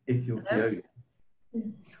 If you're Fiona.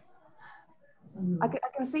 I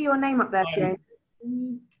can see your name up there, Fiona.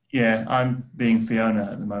 Yeah, I'm being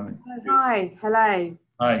Fiona at the moment. Oh, hi, hello.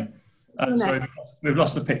 Hi. Sorry, we've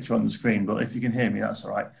lost the picture on the screen, but if you can hear me, that's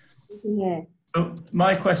all right. You can hear. So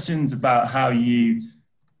my question's about how you,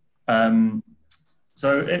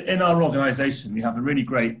 so in our organisation, we have a really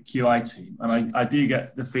great QI team, and I do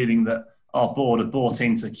get the feeling that our board are bought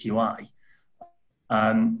into QI.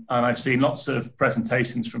 And I've seen lots of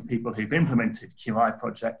presentations from people who've implemented QI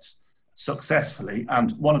projects successfully,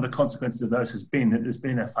 and one of the consequences of those has been that there's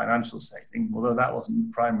been a financial saving, although that wasn't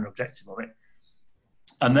the primary objective of it.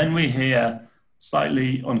 And then we hear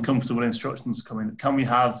slightly uncomfortable instructions coming. Can we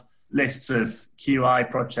have lists of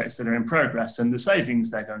QI projects that are in progress and the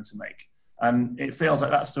savings they're going to make? And it feels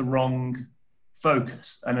like that's the wrong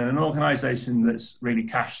focus. And in an organisation that's really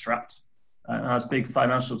cash strapped and has big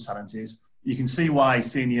financial challenges, you can see why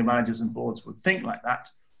senior managers and boards would think like that.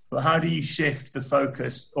 But how do you shift the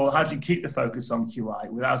focus, or how do you keep the focus on QI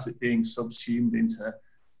without it being subsumed into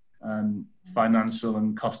financial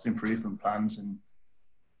and cost improvement plans and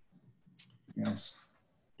yes?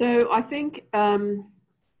 So I think,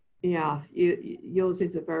 yeah, yours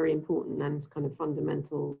is a very important and kind of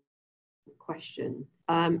fundamental question.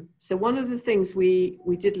 So one of the things we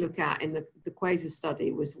did look at in the QUASER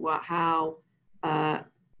study was how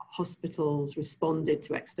hospitals responded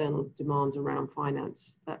to external demands around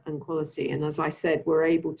finance and quality. And as I said, we're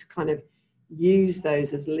able to kind of use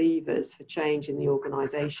those as levers for change in the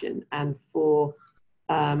organisation and for,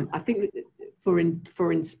 I think,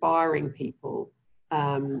 for inspiring people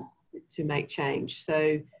to make change.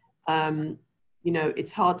 So, you know,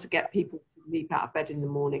 it's hard to get people to leap out of bed in the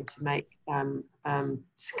morning to make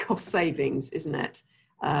cost savings, isn't it?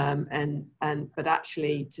 But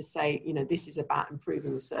actually to say, you know, this is about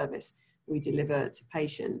improving the service we deliver to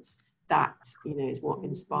patients, that, you know, is what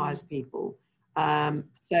inspires people.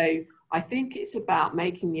 So I think it's about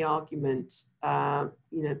making the argument,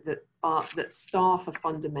 you know, that staff are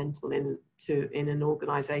fundamental in an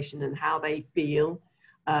organisation and how they feel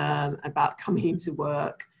about coming into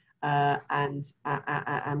work and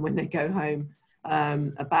when they go home,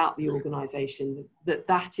 about the organisation,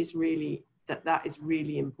 that is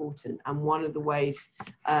really important. And one of the ways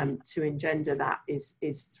to engender that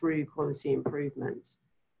is through quality improvement.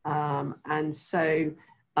 And so,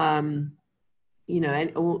 you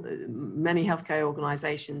know, many healthcare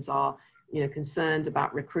organisations are, you know, concerned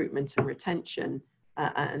about recruitment and retention,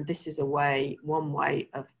 and this is one way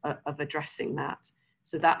of addressing that.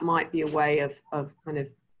 So that might be a way of kind of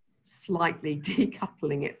slightly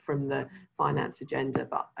decoupling it from the finance agenda,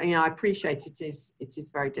 but you know, I appreciate it is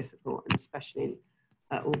very difficult, and especially in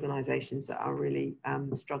organisations that are really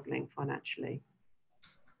struggling financially.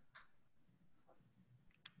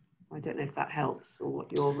 I don't know if that helps or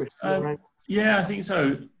what your yeah, I think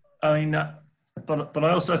so. I mean, but I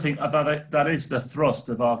also think that is the thrust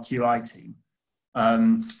of our QI team.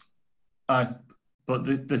 But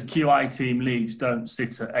the QI team leads don't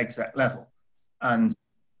sit at exec level, and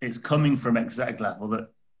it's coming from exec level that,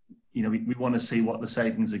 you know, we want to see what the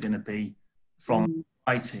savings are going to be from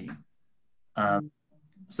my team.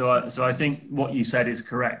 So I think what you said is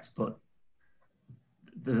correct, but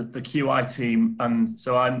the QI team, and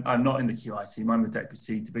so I'm not in the QI team, I'm the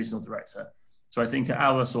deputy divisional director. So I think at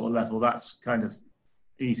our sort of level, that's kind of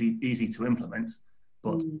easy to implement,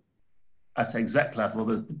 but at exec level,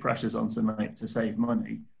 the pressure's on to save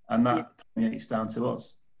money, and that permeates down to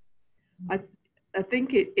us. I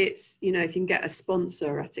think it's, you know, if you can get a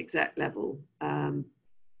sponsor at exec level and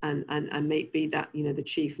maybe that, you know, the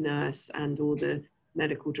chief nurse and or the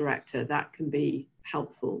medical director, that can be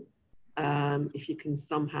helpful. If you can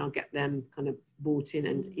somehow get them kind of bought in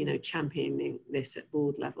and, you know, championing this at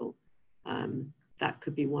board level, that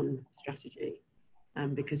could be one strategy,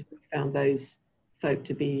 because we found those folk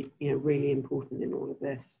to be, you know, really important in all of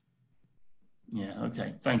this. Yeah,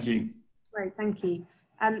 okay, thank you. Great, thank you.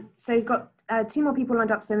 So we've got two more people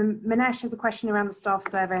lined up. So Manesh has a question around the staff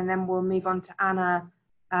survey, and then we'll move on to Anna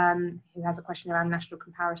who has a question around national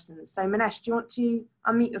comparisons. So Manesh, do you want to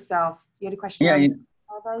unmute yourself? You had a question.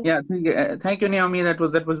 Thank you, Naomi. That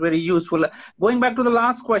was very useful. Going back to the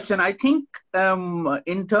last question, I think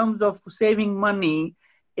in terms of saving money,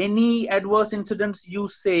 any adverse incidents you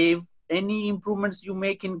save, any improvements you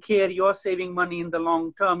make in care, you're saving money in the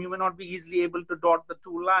long term. You may not be easily able to dot the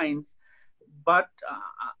two lines, but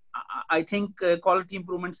I think quality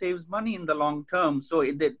improvement saves money in the long term. So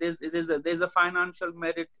there's a financial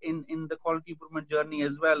merit in the quality improvement journey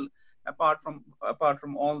as well, apart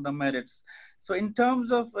from all the merits. So in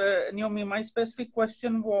terms of Naomi, my specific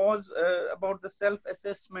question was about the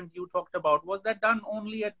self-assessment you talked about. Was that done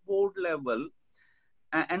only at board level?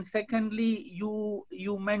 And secondly,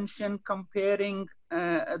 you mentioned comparing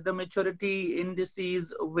the maturity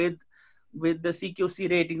indices with the CQC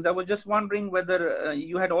ratings. I was just wondering whether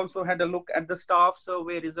you had also had a look at the staff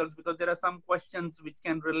survey results, because there are some questions which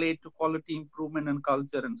can relate to quality improvement and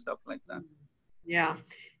culture and stuff like that. Yeah,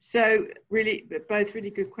 so really, both really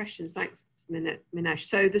good questions. Thanks, Minesh.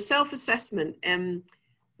 So the self-assessment,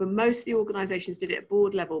 for most of the organisations did it at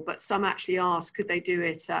board level, but some actually asked, could they do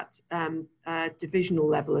it at divisional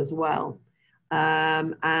level as well?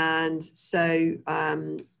 And so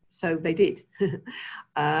they did.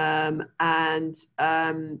 And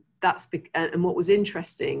what was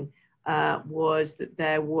interesting was that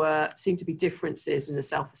there seemed to be differences in the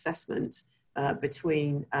self-assessment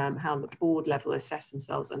between how the board level assess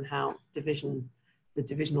themselves and how the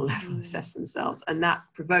divisional level assess themselves. And that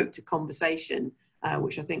provoked a conversation,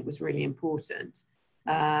 which I think was really important.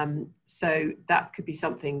 So that could be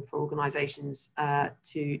something for organisations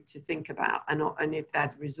to think about, and if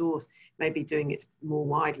they're resource, maybe doing it more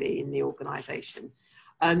widely in the organisation.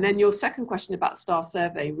 And then your second question about staff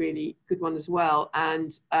survey, really good one as well.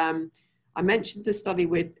 And I mentioned the study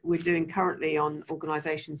we're doing currently on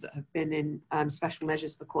organisations that have been in special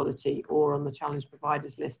measures for quality or on the challenge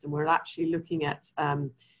providers list, and we're actually looking at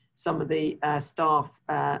some of the staff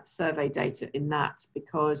survey data in that,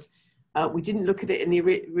 because we didn't look at it in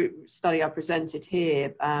the study I presented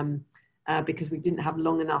here because we didn't have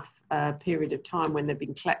long enough period of time when they've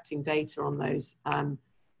been collecting data on those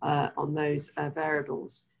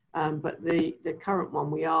variables. But the current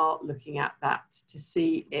one, we are looking at that to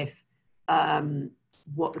see if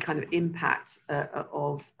what the kind of impact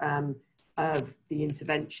of the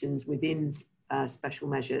interventions within special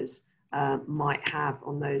measures might have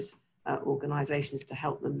on those organisations to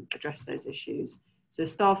help them address those issues. So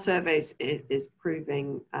staff surveys is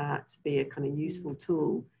proving to be a kind of useful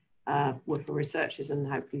tool for researchers and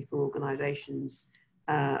hopefully for organisations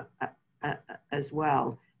as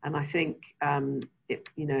well. And I think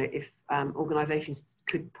if organisations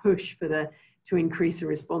could push to increase the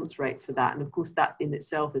response rates for that, and of course that in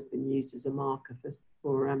itself has been used as a marker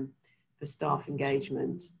for staff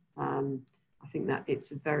engagement. I think that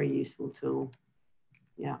it's a very useful tool.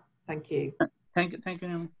 Yeah, thank you. Thank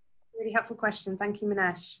you. Really helpful question. Thank you,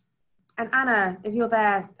 Manesh. And Anna, if you're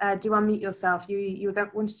there, do unmute yourself. You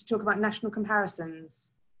wanted to talk about national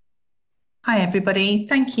comparisons. Hi, everybody.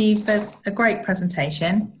 Thank you for a great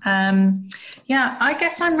presentation. Yeah, I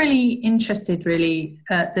guess I'm really interested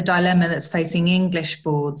at the dilemma that's facing English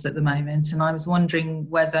boards at the moment. And I was wondering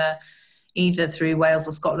whether either through Wales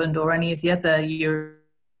or Scotland or any of the other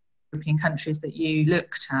European countries that you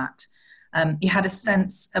looked at, you had a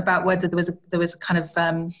sense about whether there was a kind of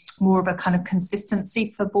more of a kind of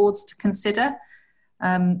consistency for boards to consider.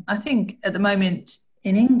 I think at the moment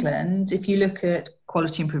in England, if you look at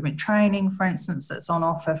quality improvement training, for instance, that's on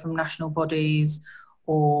offer from national bodies,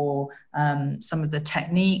 or some of the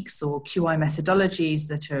techniques or QI methodologies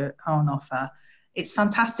that are on offer, it's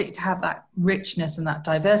fantastic to have that richness and that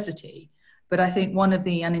diversity. But I think one of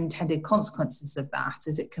the unintended consequences of that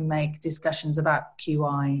is it can make discussions about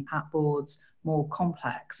QI at boards more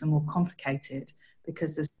complex and more complicated,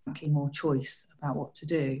 because there's frankly more choice about what to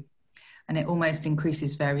do, and it almost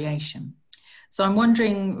increases variation. So I'm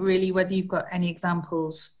wondering really whether you've got any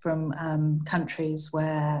examples from countries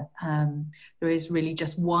where there is really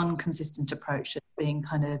just one consistent approach that's being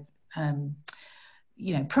kind of,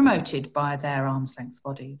 promoted by their arm's length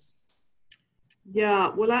bodies. Yeah,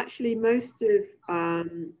 well, actually, most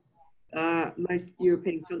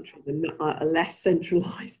European countries are less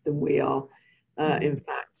centralised than we are, in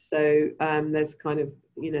fact. So there's kind of,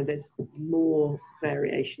 there's more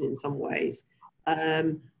variation in some ways.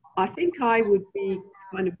 I think I would be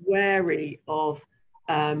kind of wary of,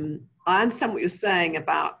 I understand what you're saying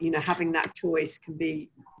about, having that choice can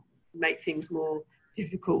make things more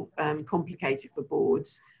difficult, complicated for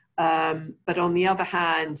boards. But on the other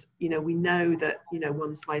hand, we know that,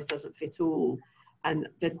 one size doesn't fit all, and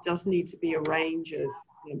there does need to be a range of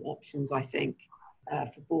options, I think,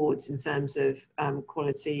 for boards in terms of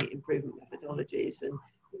quality improvement methodologies, and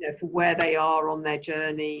for where they are on their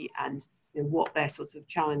journey, and what their sort of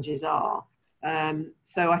challenges are.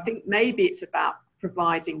 So I think maybe it's about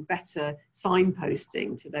providing better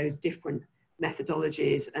signposting to those different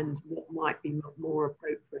methodologies and what might be more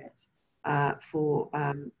appropriate for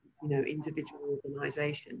individual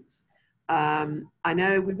organisations. I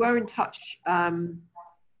know we were in touch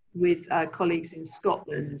with colleagues in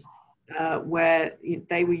Scotland where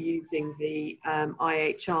they were using the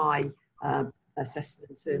IHI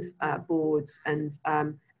assessment of boards, and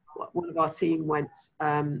one of our team went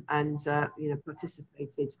and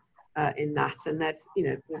participated in that, and there's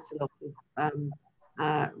quite a lot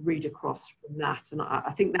of read across from that, and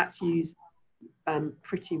I think that's used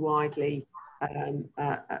pretty widely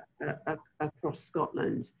across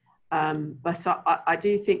Scotland. But I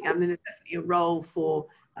do think, there's definitely a role for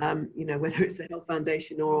whether it's the Health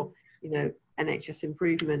Foundation or NHS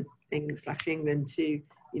Improvement England to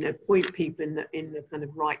point people in the kind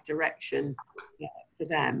of right direction for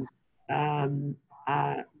them,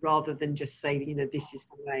 rather than just say this is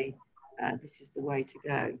the way to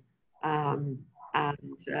go.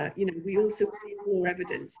 We also need more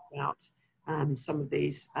evidence about some of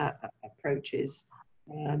these approaches.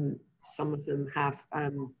 Some of them have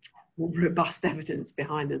more robust evidence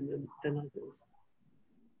behind them than others.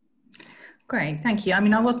 Great, thank you.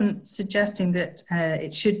 I wasn't suggesting that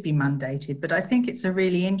it should be mandated, but I think it's a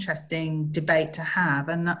really interesting debate to have.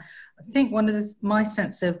 And I think my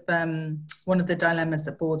sense of one of the dilemmas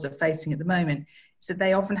that boards are facing at the moment is that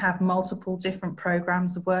they often have multiple different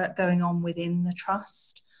programs of work going on within the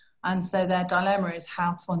trust. And so their dilemma is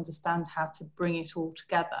how to understand how to bring it all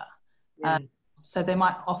together. Yeah. So they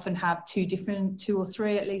might often have two or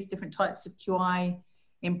three at least different types of QI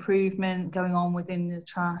improvement going on within the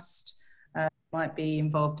trust. Might be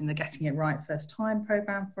involved in the Getting It Right First Time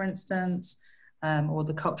program, for instance, or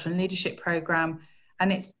the Culture and Leadership program. And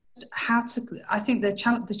it's how to, I think the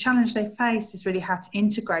challenge they face is really how to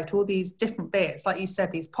integrate all these different bits, like you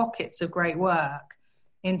said, these pockets of great work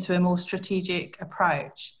into a more strategic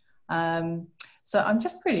approach. So I'm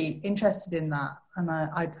just really interested in that. And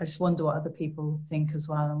I just wonder what other people think as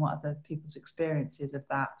well, and what other people's experiences of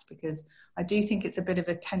that, because I do think it's a bit of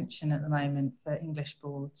a tension at the moment for English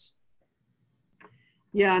boards.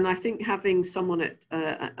 Yeah, and I think having someone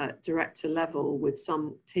at director level with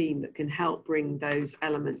some team that can help bring those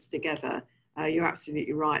elements together, you're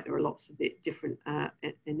absolutely right. There are lots of different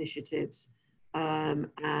initiatives,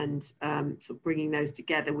 and sort of bringing those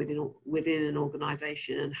together within an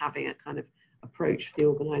organisation and having a kind of approach for the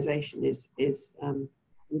organisation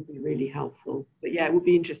would be really helpful. But yeah, it would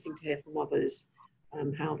be interesting to hear from others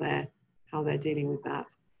how they're dealing with that.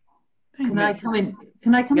 Can I come in?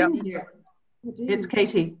 Can I come in here? It's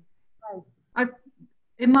Katie.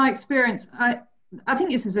 In my experience, I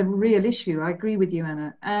think this is a real issue. I agree with you,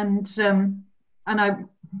 Anna. And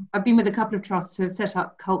I've been with a couple of trusts who have set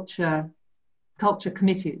up culture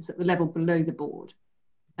committees at the level below the board.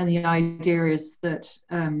 And the idea is that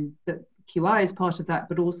that QI is part of that,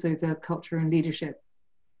 but also the Culture and Leadership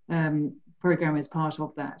program is part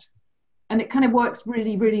of that. And it kind of works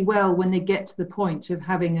really, really well when they get to the point of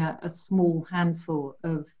having a small handful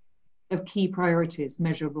of key priorities,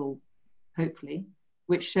 measurable, hopefully,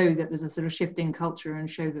 which show that there's a sort of shift in culture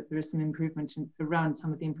and show that there is some improvement around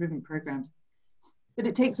some of the improvement programs. But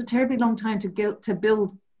it takes a terribly long time to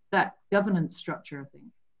build that governance structure, I think.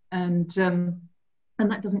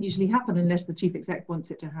 And that doesn't usually happen unless the chief exec wants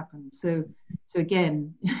it to happen. So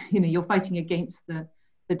again, you're fighting against the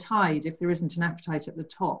tide if there isn't an appetite at the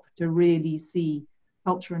top to really see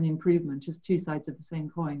culture and improvement as two sides of the same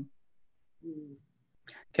coin.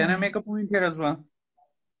 Can I make a point here as well?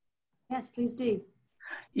 Yes, please do.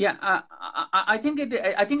 Yeah, I think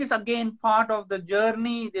it's again part of the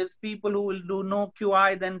journey. There's people who will do no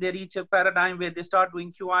QI, then they reach a paradigm where they start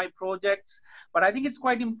doing QI projects. But I think it's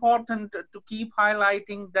quite important to keep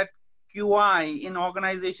highlighting that QI in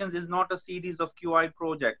organizations is not a series of QI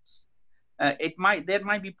projects. That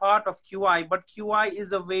might be part of QI, but QI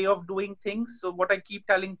is a way of doing things. So what I keep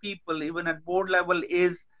telling people, even at board level,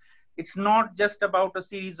 is it's not just about a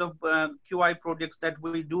series of QI projects that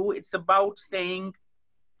we do. It's about saying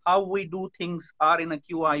how we do things are in a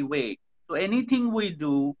QI way. So anything we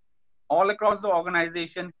do all across the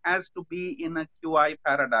organization has to be in a QI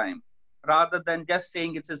paradigm, rather than just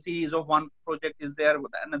saying it's a series of one project is there,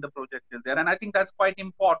 another project is there. And I think that's quite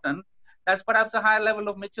important. That's perhaps a higher level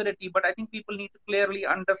of maturity, but I think people need to clearly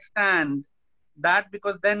understand that,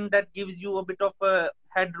 because then that gives you a bit of a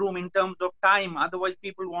headroom in terms of time. Otherwise,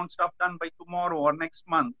 people want stuff done by tomorrow or next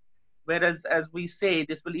month. Whereas, as we say,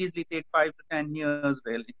 this will easily take 5 to 10 years,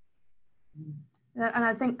 really. And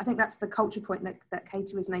I think that's the culture point that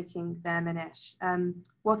Katie was making there, Minesh.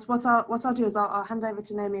 What I'll do is I'll hand over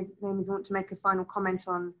to Naomi if you want to make a final comment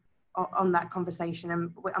on that conversation.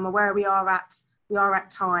 And I'm aware we are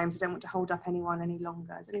at times. I don't want to hold up anyone any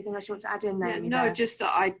longer. Is there anything else you want to add in, Naomi? No, just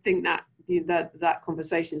that I think that that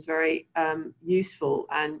conversation is very useful.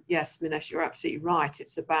 And yes, Minesh, you're absolutely right.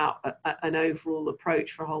 It's about an overall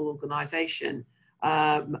approach for a whole organisation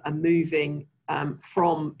and moving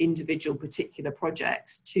from individual particular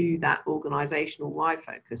projects to that organisational wide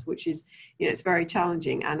focus, which is, it's very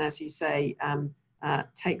challenging. And as you say,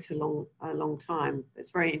 takes a long time.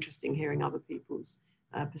 It's very interesting hearing other people's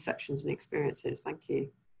perceptions and experiences. Thank you.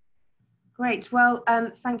 Great. Well,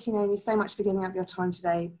 thank you, Naomi, so much for giving up your time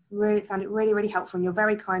today. Really found it really helpful, and you're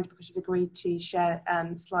very kind because you've agreed to share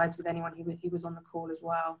slides with anyone who was on the call as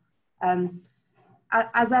well.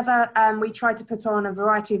 As ever, we try to put on a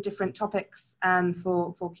variety of different topics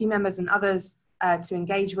for Q members and others to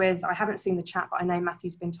engage with. I haven't seen the chat, but I know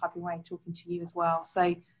Matthew's been typing away talking to you as well.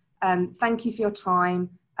 So thank you for your time.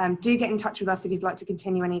 Do get in touch with us if you'd like to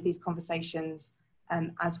continue any of these conversations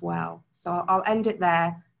as well. So I'll end it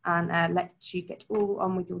there and let you get all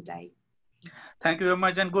on with your day. Thank you very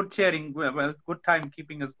much, and good sharing. Well, good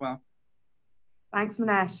timekeeping as well. Thanks,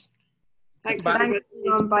 Minesh. Thanks. Bye.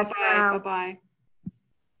 Bye for now. Bye-bye.